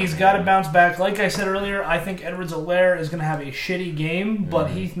back. He's from got to him. bounce back. Like I said earlier, I think Edwards-Helaire is going to have a shitty game, but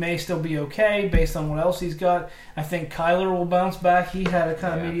Heath may still be okay based on what else he's got. I think Kyler will bounce back. He had a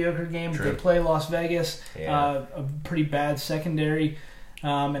kind of mediocre game. True. They play Las Vegas, Yeah. a pretty bad secondary.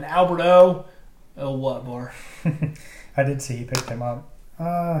 And Alberto, what, Bar? I did see he picked him up.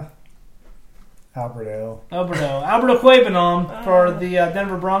 Alberto. Alberto Quavenom for the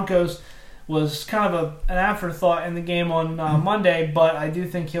Denver Broncos was kind of an afterthought in the game on Monday, but I do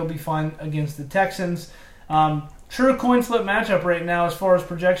think he'll be fine against the Texans. True coin flip matchup right now as far as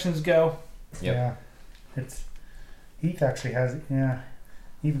projections go. Yep. Yeah. Heath actually has,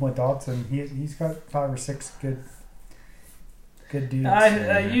 even with Dotson, he's got 5 or 6 good dudes.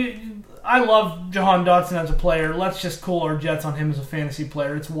 I love Jahan Dotson as a player. Let's just cool our jets on him as a fantasy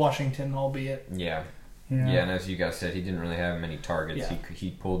player. It's Washington, albeit. Yeah. And as you guys said, he didn't really have many targets. Yeah.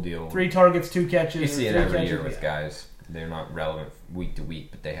 He pulled the old... 3 targets, 2 catches. You see it 3 every catches, year with guys. They're not relevant week to week,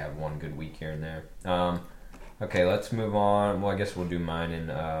 but they have one good week here and there. Okay, let's move on. Well, I guess we'll do mine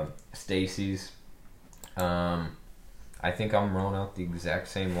and Stacy's. I think I'm rolling out the exact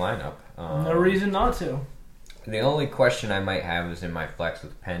same lineup. No reason not to. The only question I might have is in my flex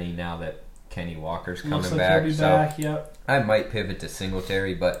with Penny now that Kenny Walker's coming Looks like back. he'll be So back, yep. I might pivot to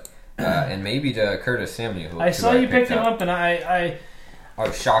Singletary, but and maybe to Curtis Samuel. I saw you picked him up, and I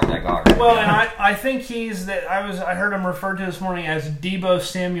was shocked I got him. well, and I think he's that. I heard him referred to this morning as Debo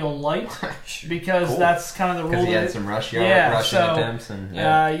Samuel Light because Cool. that's kind of the rule. Because he had some rushing attempts. And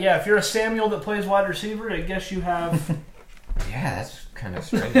if you're a Samuel that plays wide receiver, I guess you have yeah, that's kind of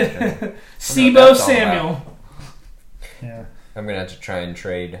strange. Sebo Samuel. Yeah. I'm going to have to try and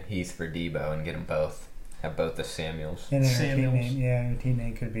trade Heath for Debo and get them both. Have both the Samuels. And then Samuels. your team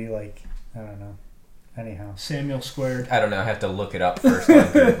name could be like, I don't know. Anyhow. Samuel squared. I don't know. I have to look it up first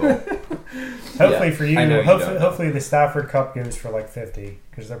on Google. Hopefully for you, I know you don't. hopefully the Stafford Cup goes for like 50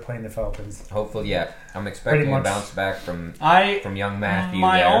 because they're playing the Falcons. Hopefully, yeah. I'm expecting Pretty a much. bounce back from young Matthew.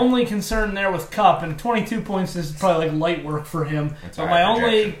 My there. only concern there with Cup, and 22 points is probably like light work for him. That's But a my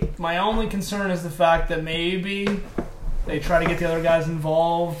high my only concern is the fact that maybe they try to get the other guys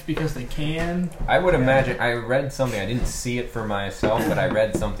involved because they can. I would imagine. I read something. I didn't see it for myself, but I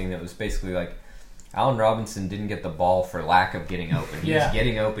read something that was basically like Allen Robinson didn't get the ball for lack of getting open. He was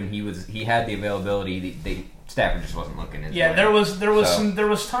getting open. He had the availability. Stafford just wasn't looking his way. There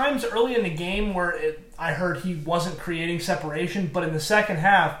was times early in the game where I heard he wasn't creating separation, but in the second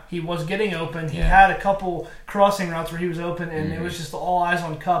half he was getting open. He had a couple crossing routes where he was open, and it was just all eyes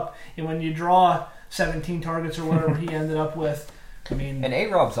on Cup. And when you draw 17 targets or whatever he ended up with, I mean, and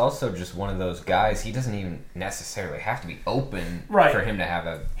A-Rob's also just one of those guys. He doesn't even necessarily have to be open for him to have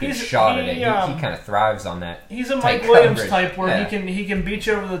a good shot at it. He kind of thrives on that. He's a tight Mike Williams coverage. type where he can beat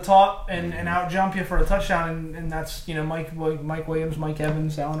you over the top and out jump you for a touchdown, and that's Mike Williams, Mike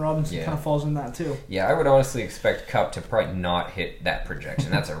Evans, Allen Robinson kind of falls in that too. Yeah, I would honestly expect Cup to probably not hit that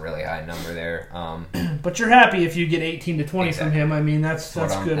projection. That's a really high number there. But you're happy if you get 18 to 20 from him. I mean, that's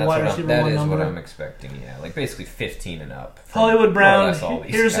good wide receiver That one is number. what I'm expecting. Yeah, like basically 15 and up. Hollywood Brown.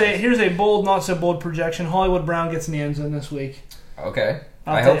 Here's Here's a bold, not so bold projection. Hollywood Brown gets in the end zone this week. Okay,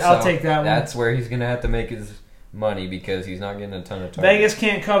 I'll take that one. That's where he's going to have to make his money because he's not getting a ton of targets. Vegas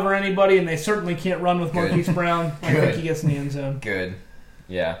can't cover anybody, and they certainly can't run with Marquise Brown. I think he gets in the end zone. Good.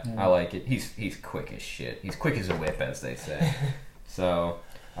 Yeah, I like it. He's quick as shit. He's quick as a whip, as they say. So,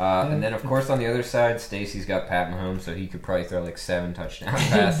 and then of course on the other side, Stacy's got Pat Mahomes, so he could probably throw like 7 touchdown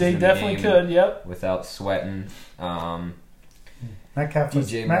passes. They definitely could. Yep. Without sweating. Metcalf was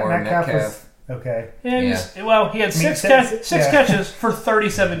DJ Moore, Metcalf. Okay. Yeah, he had six catches for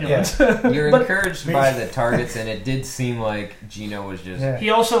 37 yards. You're encouraged by the targets, and it did seem like Geno was just... Yeah. He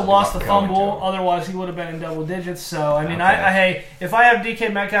also lost the fumble, otherwise he would have been in double digits. So, I mean, hey, if I have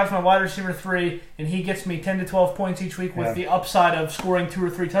DK Metcalf, my wide receiver 3, and he gets me 10 to 12 points each week with the upside of scoring 2 or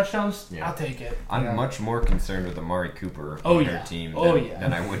 3 touchdowns, I'll take it. I'm much more concerned with Amari Cooper on her team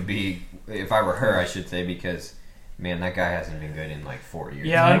than I would be, if I were her, I should say, because... Man, that guy hasn't been good in like 4 years.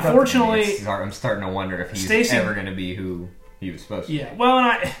 Yeah, unfortunately... I'm starting to wonder if he's ever going to be who he was supposed to be. Yeah, well,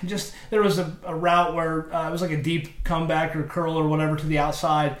 and there was a route where it was like a deep comeback or curl or whatever to the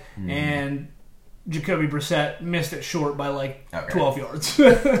outside, and Jacoby Brissett missed it short by like 12 yards.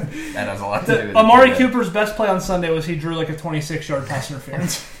 That has a lot to do with it. Amari Cooper's best play on Sunday was he drew like a 26-yard pass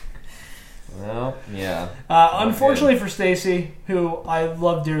interference. Well, yeah. Unfortunately for Stacy, who I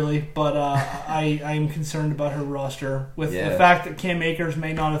love dearly, but I am concerned about her roster with the fact that Cam Akers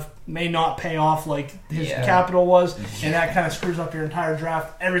may not pay off like his capital was, and that kind of screws up your entire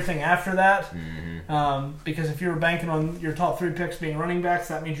draft. Everything after that, because if you were banking on your top 3 picks being running backs,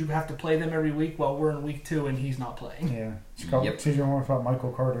 that means you have to play them every week. While we're in week 2 and he's not playing. Yeah. Choose your one about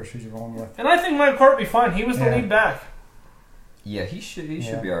Michael Carter. Choose your one with. And I think Mike Carter will be fine. He was the lead back. Yeah, he should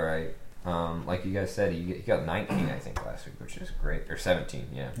be all right. Like you guys said, he got 19, I think, last week, which is great. Or 17,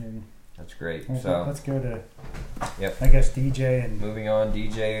 yeah. That's great. Well, so let's go to, I guess, DJ and... Moving on,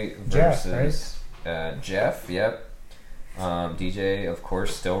 DJ Jeff, versus Jeff, yep. DJ, of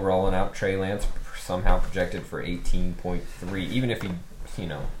course, still rolling out Trey Lance, somehow projected for 18.3. Even if he,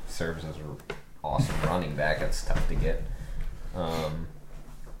 serves as an awesome running back, that's tough to get.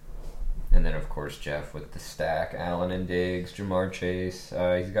 And then, of course, Jeff with the stack. Allen and Diggs, Jamar Chase.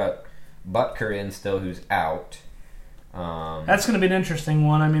 He's got Butker in still, who's out. That's going to be an interesting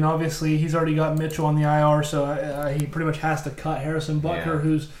one. I mean, obviously, he's already got Mitchell on the IR, so he pretty much has to cut Harrison Butker,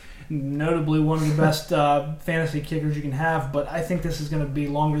 who's notably one of the best fantasy kickers you can have. But I think this is going to be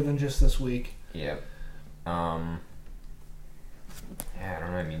longer than just this week. Yeah. I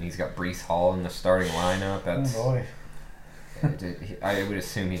don't know. I mean, he's got Breece Hall in the starting lineup. That's... Oh, boy. I would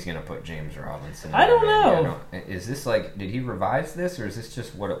assume he's going to put James Robinson. I don't know. Is this like? Did he revise this, or is this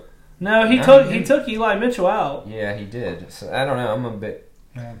just what? No, he took Eli Mitchell out. Yeah, he did. So I don't know. I'm a bit.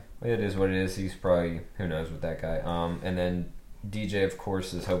 Yeah. It is what it is. He's probably, who knows with that guy. And then DJ, of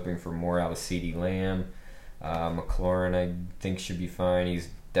course, is hoping for more out of CeeDee Lamb. McLaurin, I think, should be fine. He's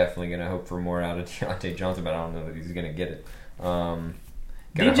definitely going to hope for more out of Deontay Johnson, but I don't know that he's going to get it.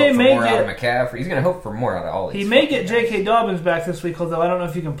 DJ may get out of McCaffrey. He's going to hope for more out of all these. He may get J.K. Dobbins back this week, although I don't know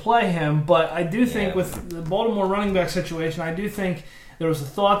if you can play him. But I do think with the Baltimore running back situation, I do think there was a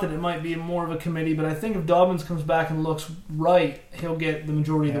thought that it might be more of a committee. But I think if Dobbins comes back and looks right, he'll get the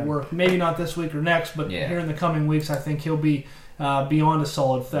majority of the work. Maybe not this week or next, but here in the coming weeks, I think he'll be beyond a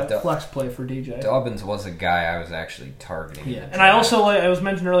solid flex play for DJ. Dobbins was a guy I was actually targeting. Yeah, and I also, like I was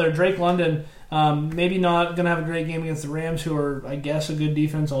mentioned earlier, Drake London. Maybe not going to have a great game against the Rams, who are, I guess, a good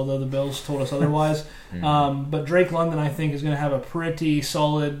defense, although the Bills told us otherwise. But Drake London, I think, is going to have a pretty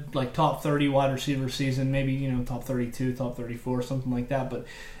solid, like, top 30 wide receiver season, maybe, top 32, top 34, something like that. But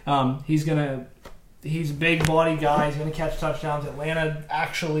he's a big body guy. He's going to catch touchdowns. Atlanta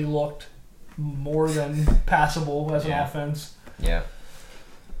actually looked more than passable as an offense. Yeah.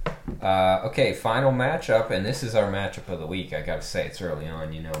 Okay, final matchup, and this is our matchup of the week. I gotta say, it's early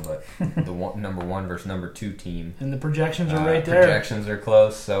on, but the number 1 versus number 2 team. And the projections are right there. Projections are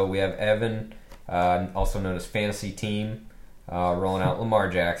close. So we have Evan, also known as Fantasy Team, rolling out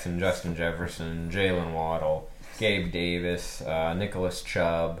Lamar Jackson, Justin Jefferson, Jalen Waddle, Gabe Davis, Nicholas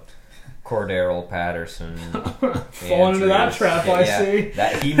Chubb, Cordero Patterson. Falling into that trap, I see.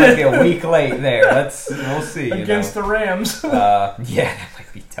 He might be a week late there. We'll see. Against the Rams. That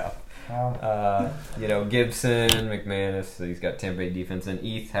might be tough. Wow. Gibson, McManus, so he's got Tampa Bay defense, and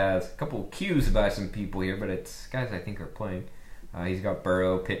Eth has a couple of cues by some people here, but it's guys I think are playing. He's got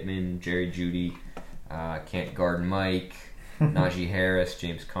Burrow, Pittman, Jerry Jeudy, can't guard Mike, Najee Harris,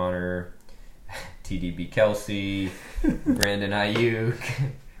 James Conner, TDB Kelsey, Brandon Ayuk,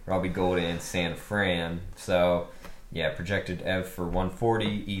 Robbie Gould, and San Fran. So, projected Ev for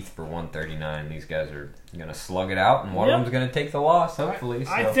 140, Eth for 139. These guys are going to slug it out, and one of them's going to take the loss, hopefully.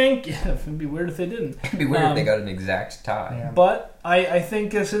 I think it'd be weird if they didn't. It'd be weird if they got an exact tie. Yeah. But I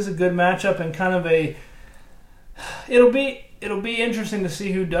think this is a good matchup and kind of it'll be interesting to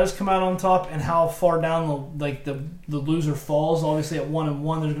see who does come out on top and how far down the loser falls. Obviously, at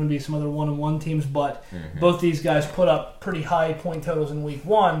 1-1, there's going to be some other 1-1 teams, but both these guys put up pretty high point totals in week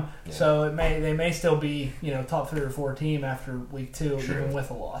 1, so they may still be top 3 or 4 team after week 2, even with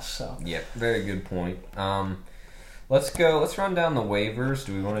a loss. So very good point. Let's run down the waivers.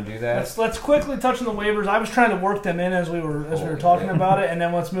 Do we want to do that? Let's quickly touch on the waivers. I was trying to work them in as we were talking about it, and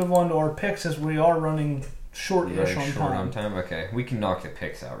then let's move on to our picks as we are running short-ish on time. Okay, we can knock the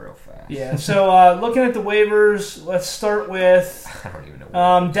picks out real fast. Yeah, so looking at the waivers, let's start with I don't even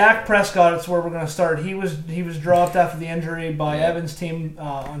know. Dak Prescott. It's where we're going to start. He was dropped after the injury by Evan's team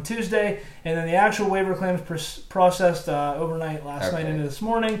on Tuesday, and then the actual waiver claims processed overnight last night into this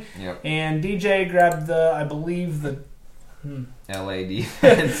morning. Yep. And DJ grabbed I believe the LA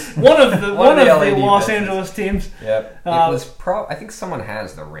defense. one of the Los Angeles teams. Yep. It was I think someone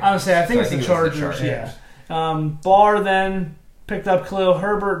has the Rams. I think it's the Chargers. Yeah. Barr then picked up Khalil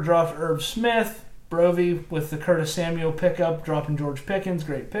Herbert, dropped Irv Smith. Brovey with the Curtis Samuel pickup, dropping George Pickens.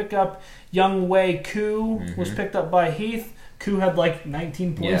 Great pickup. Young Wei Koo was picked up by Heath. Koo had like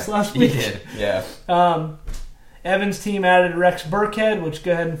 19 points last week. He did, yeah. Evans' team added Rex Burkhead, which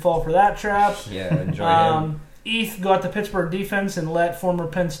go ahead and fall for that trap. Yeah, enjoy him. Eth got the Pittsburgh defense and let former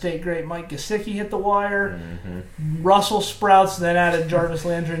Penn State great Mike Gesicki hit the wire. Russell Sprouts then added Jarvis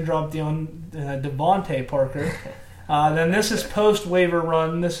Landry and dropped Devontae Parker. Then this is post-waiver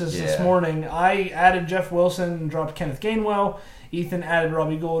run. This is this morning. I added Jeff Wilson and dropped Kenneth Gainwell. Ethan added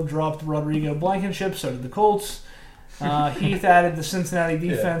Robbie Gould, dropped Rodrigo Blankenship. So did the Colts. Heath added the Cincinnati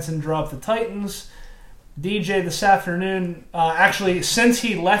defense and dropped the Titans. DJ this afternoon, actually, since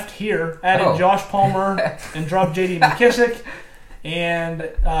he left here, added Josh Palmer and dropped J.D. McKissick.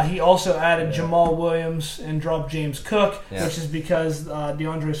 And he also added Jamal Williams and dropped James Cook, which is because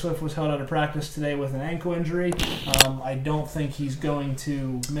DeAndre Swift was held out of practice today with an ankle injury. I don't think he's going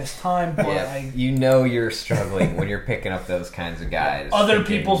to miss time, but you know you're struggling when you're picking up those kinds of guys. Other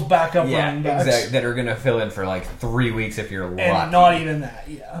people's backup running backs. Exactly, that are going to fill in for like 3 weeks if you're lucky. And not even that,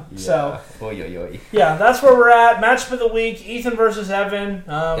 So, oy. Yeah, that's where we're at. Matchup of the week, Ethan versus Evan.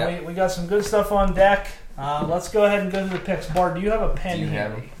 We got some good stuff on deck. Let's go ahead and go to the picks. Bart, do you have a pen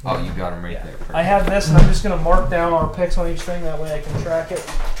here? Oh, you got them right there. Perfect. I have this, and I'm just going to mark down our picks on each thing. That way I can track it.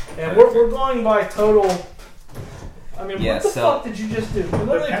 And we're going by total. I mean, what the fuck did you just do? You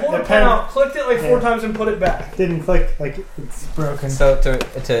literally pulled the pen out, clicked it like 4 times, and put it back. Didn't click, like it's broken. So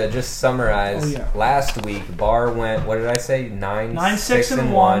to just summarize, last week Bar went, what did I say?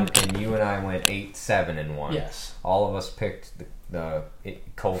 9-6-1, and you and I went 8-7-1. Yes. All of us picked the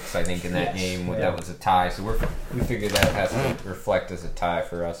Colts, I think, in that game. That was a tie, so we figured that has to reflect as a tie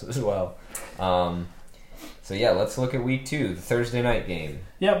for us as well. So let's look at week 2, the Thursday night game.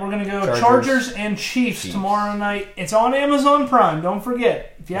 We're going to go Chargers and Chiefs tomorrow night. It's on Amazon Prime, don't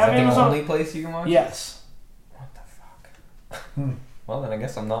forget. If you have Amazon, the only place you can watch it? Yes. What the fuck? Well, then I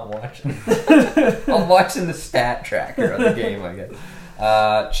guess I'm not watching. I'm watching the stat tracker of the game, I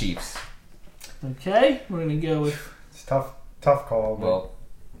guess. Chiefs. Okay, we're going to go with... It's tough call. Well,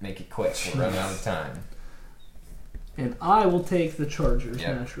 make it quick. We're running out of time. And I will take the Chargers,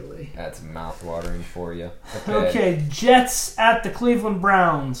 naturally. That's mouth-watering for you. Okay, Jets at the Cleveland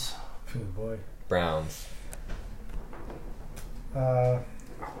Browns. Oh, boy. Browns.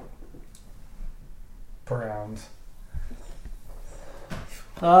 Browns.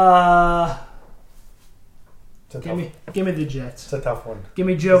 Give me the Jets. It's a tough one. Give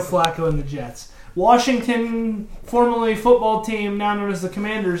me Joe Flacco and the Jets. Washington, formerly football team, now known as the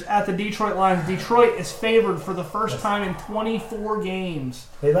Commanders, at the Detroit Lions. Detroit is favored for the first time in 24 games.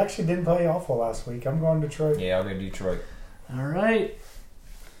 They actually didn't play awful last week. I'm going Detroit. Yeah, I'll go Detroit. All right.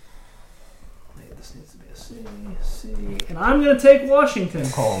 This needs to be a C. And I'm going to take Washington.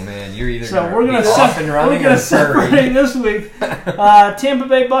 Oh, man. You're either we're going to separate this week. Tampa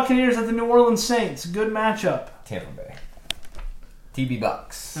Bay Buccaneers at the New Orleans Saints. Good matchup. Tampa Bay. TB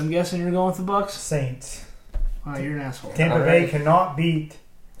Bucks. I'm guessing you're going with the Bucks? Saints. Oh, you're an asshole. Tampa Bay cannot beat.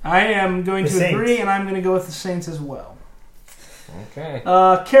 I am going to Saints. agree, and I'm going to go with the Saints as well. Okay.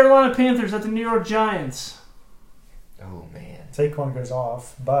 Carolina Panthers at the New York Giants. Oh, man. Saquon goes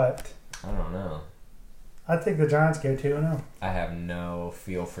off, but I don't know. I think the Giants go 2-0. I have no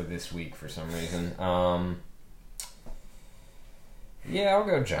feel for this week for some reason. Yeah, I'll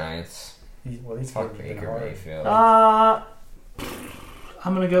go Giants. He's Fuck Baker Mayfield.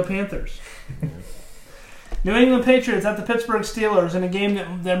 I'm going to go Panthers. New England Patriots at the Pittsburgh Steelers in a game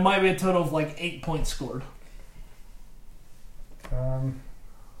that there might be a total of like 8 points scored. I'm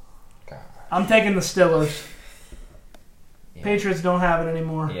taking the Steelers. Yeah. Patriots don't have it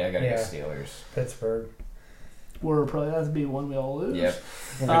anymore. Yeah, I got to go Steelers. Pittsburgh. We're probably that'd be one we all lose. Yep.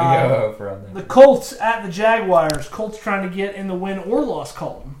 We're going to go over on that. The Colts at the Jaguars. Colts trying to get in the win or loss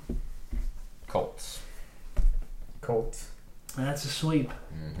column. Colts. And that's a sweep.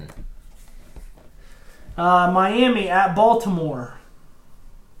 Miami at Baltimore.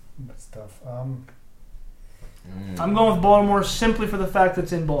 That's tough. I'm going with Baltimore simply for the fact that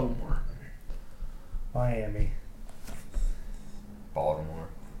it's in Baltimore. Miami. Baltimore.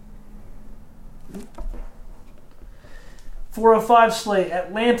 405 slate.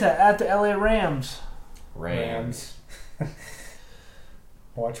 Atlanta at the LA Rams. Rams.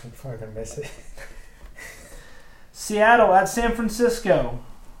 Watch me fucking miss it. Seattle at San Francisco.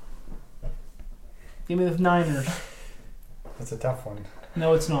 Give me the Niners. That's a tough one.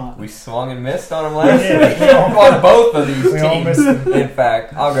 No, it's not. We swung and missed on them last week. On both of these teams. All missed them. In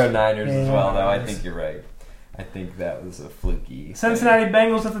fact, I'll go Niners as well, though. I think you're right. I think that was a fluky. Cincinnati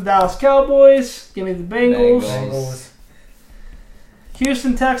Bengals at the Dallas Cowboys. Give me the Bengals.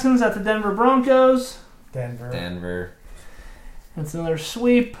 Houston Texans at the Denver Broncos. Denver. That's another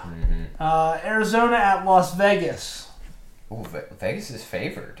sweep. Mm-hmm. Arizona at Las Vegas. Ooh, Vegas is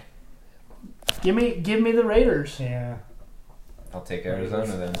favored. Give me the Raiders. Yeah. I'll take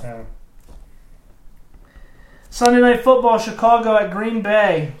Arizona then. Yeah. Sunday Night Football, Chicago at Green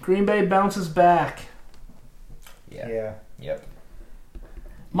Bay. Green Bay bounces back. Yeah. Yep.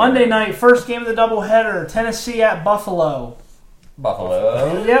 Monday night, first game of the doubleheader. Tennessee at Buffalo.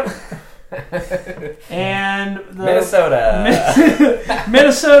 Buffalo. Yep. And the Minnesota.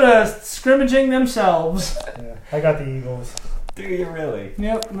 Minnesota scrimmaging themselves. Yeah. I got the Eagles. Do you really?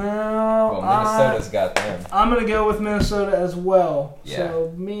 Yep. No. Well, Minnesota's got them. I'm going to go with Minnesota as well. Yeah.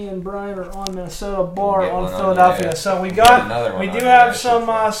 So me and Brian are on Minnesota, Bar Get on one on Philadelphia. there. So we Get got another one we on do there, have I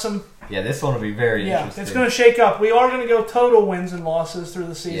should some Yeah, this one will be very yeah, interesting. it's going to shake up. We are going to go total wins and losses through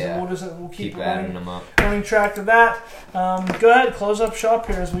the season. Yeah. We'll keep adding them up. running track to that. Go ahead, close up shop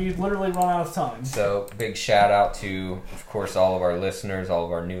here as we literally run out of time. So, big shout out to, of course, all of our listeners, all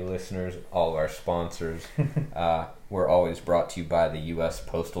of our new listeners, all of our sponsors. We're always brought to you by the U.S.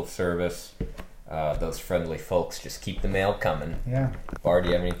 Postal Service. Those friendly folks just keep the mail coming. Yeah. Bar, do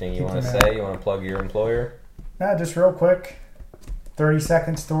you have anything you Keep want to the mail. say? You want to plug your employer? Nah, just real quick.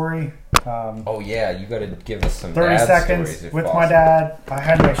 30-second story. Oh, yeah, you got to give us some 30 dad seconds stories if with possible. my dad. I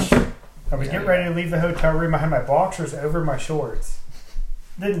had my I was Yeah. getting ready to leave the hotel room. I had my boxers over my shorts.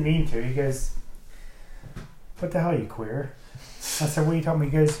 Didn't mean to. He goes, "What the hell, you queer?" I said, "What are you talking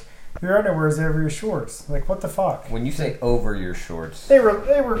about?" He goes, "Your underwear is over your shorts." Like, what the fuck? When you say over your shorts, They were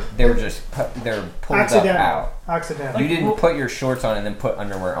they're they're pulled up accidental. out. Accidental. You didn't put your shorts on and then put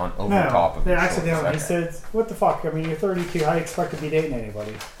underwear on over No, top of they your accidental. shorts. He Okay. said, "What the fuck? I mean, you're 32. How do you expect to be dating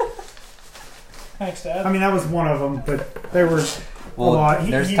anybody?" Thanks, Dad. I mean, that was one of them, but there were Well, a lot.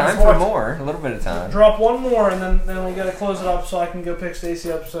 there's he time was for watching- more. A little bit of time. Drop one more, and then we got to close it up so I can go pick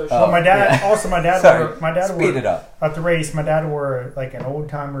Stacy up. So Well, my dad yeah. also my dad Sorry. wore Speed it up. at the race. My dad wore like an old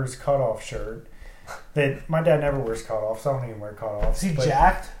timers cutoff shirt. That my dad never wears cutoffs. So I don't even wear cutoffs. is he but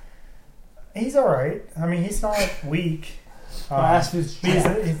jacked? He's all right. I mean, he's not weak. My ass is he's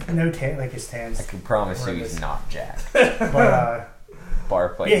jacked. no tan, like his I tans. can promise you Horrendous. he's not Jack. But Bar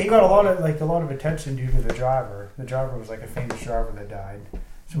play. yeah, he got a lot of attention due to the driver. The driver was like a famous driver that died.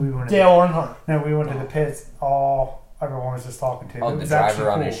 So we went. Dale Earnhardt. No, we went to the pits. All everyone was just talking to. Oh, It the was actually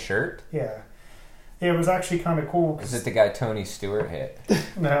driver on cool. his shirt? Yeah. It was actually kind of cool. Is it the guy Tony Stewart hit?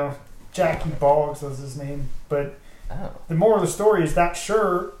 No, Jackie Boggs was his name. But Oh. the moral of the story is that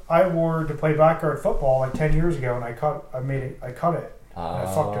shirt I wore to play backyard football like 10 years ago, and I cut it. And I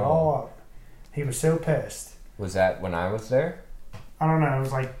fucked it all up. He was so pissed. Was that when I was there? I don't know. It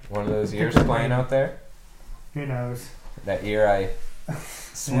was like, One of those years playing out there? who knows? That year I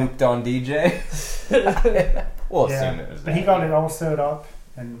swooped on DJ? We'll assume it was that But he got year. it all sewed up,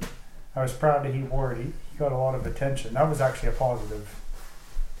 and I was proud that he wore it. He got a lot of attention. That was actually a positive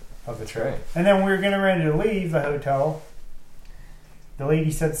of the trip. Right. And then we were getting ready to leave the hotel. The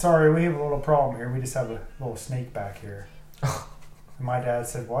lady said, "Sorry, we have a little problem here. We just have a little snake back here." And my dad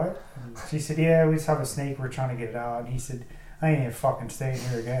said, "What?" And she said, "Yeah, we just have a snake. We're trying to get it out." And he said, "I ain't even fucking staying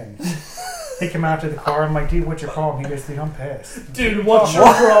here again." He came out to the car. I'm like, "Dude, what's your problem?" He goes, "Dude, I'm pissed." Dude, what's Oh,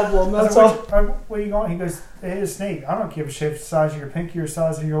 your problem? I That's said, all. what are you going? He goes, "It is a snake. I don't give a shit if it's the size of your pinky or the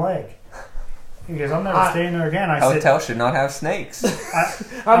size of your leg." He goes, "I'm never staying there again." I said, Hotel should not have snakes.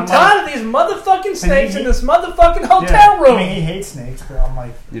 I'm I'm tired of these motherfucking snakes he- in this motherfucking yeah. hotel room. I mean, he hates snakes, but I'm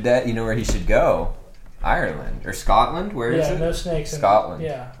like, Your dad, you know where he should go? Ireland. Or Scotland? Where is Yeah, it? no snakes in it. Scotland.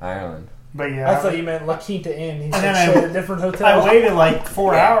 Yeah. Ireland. but yeah. I thought you meant La Quinta Inn. He And said then stay at a different hotel. I waited like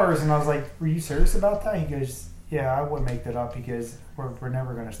 4 Yeah. hours, and I was like, "Were you serious about that?" He goes, "Yeah, I wouldn't make that up because we're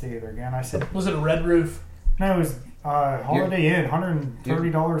never going to stay there again." I said, Was it a red roof? "No, it was Holiday Inn,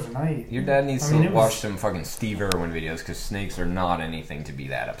 $130 a night." Your dad needs I mean, to it watch was- some fucking Steve Irwin videos because snakes are not anything to be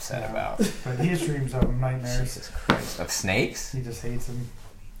that upset Yeah. about. But he just dreams of them, nightmares. Jesus Christ. Of snakes? He just hates them.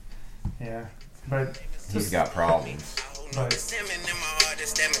 Yeah, but He's got problems. But- Stemming in my heart,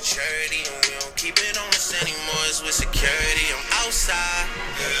 that's that maturity. And we don't keep it on us anymore, it's with security. I'm outside,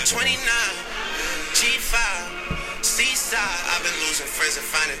 29, G5, seaside. I've been losing friends and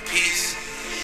finding peace.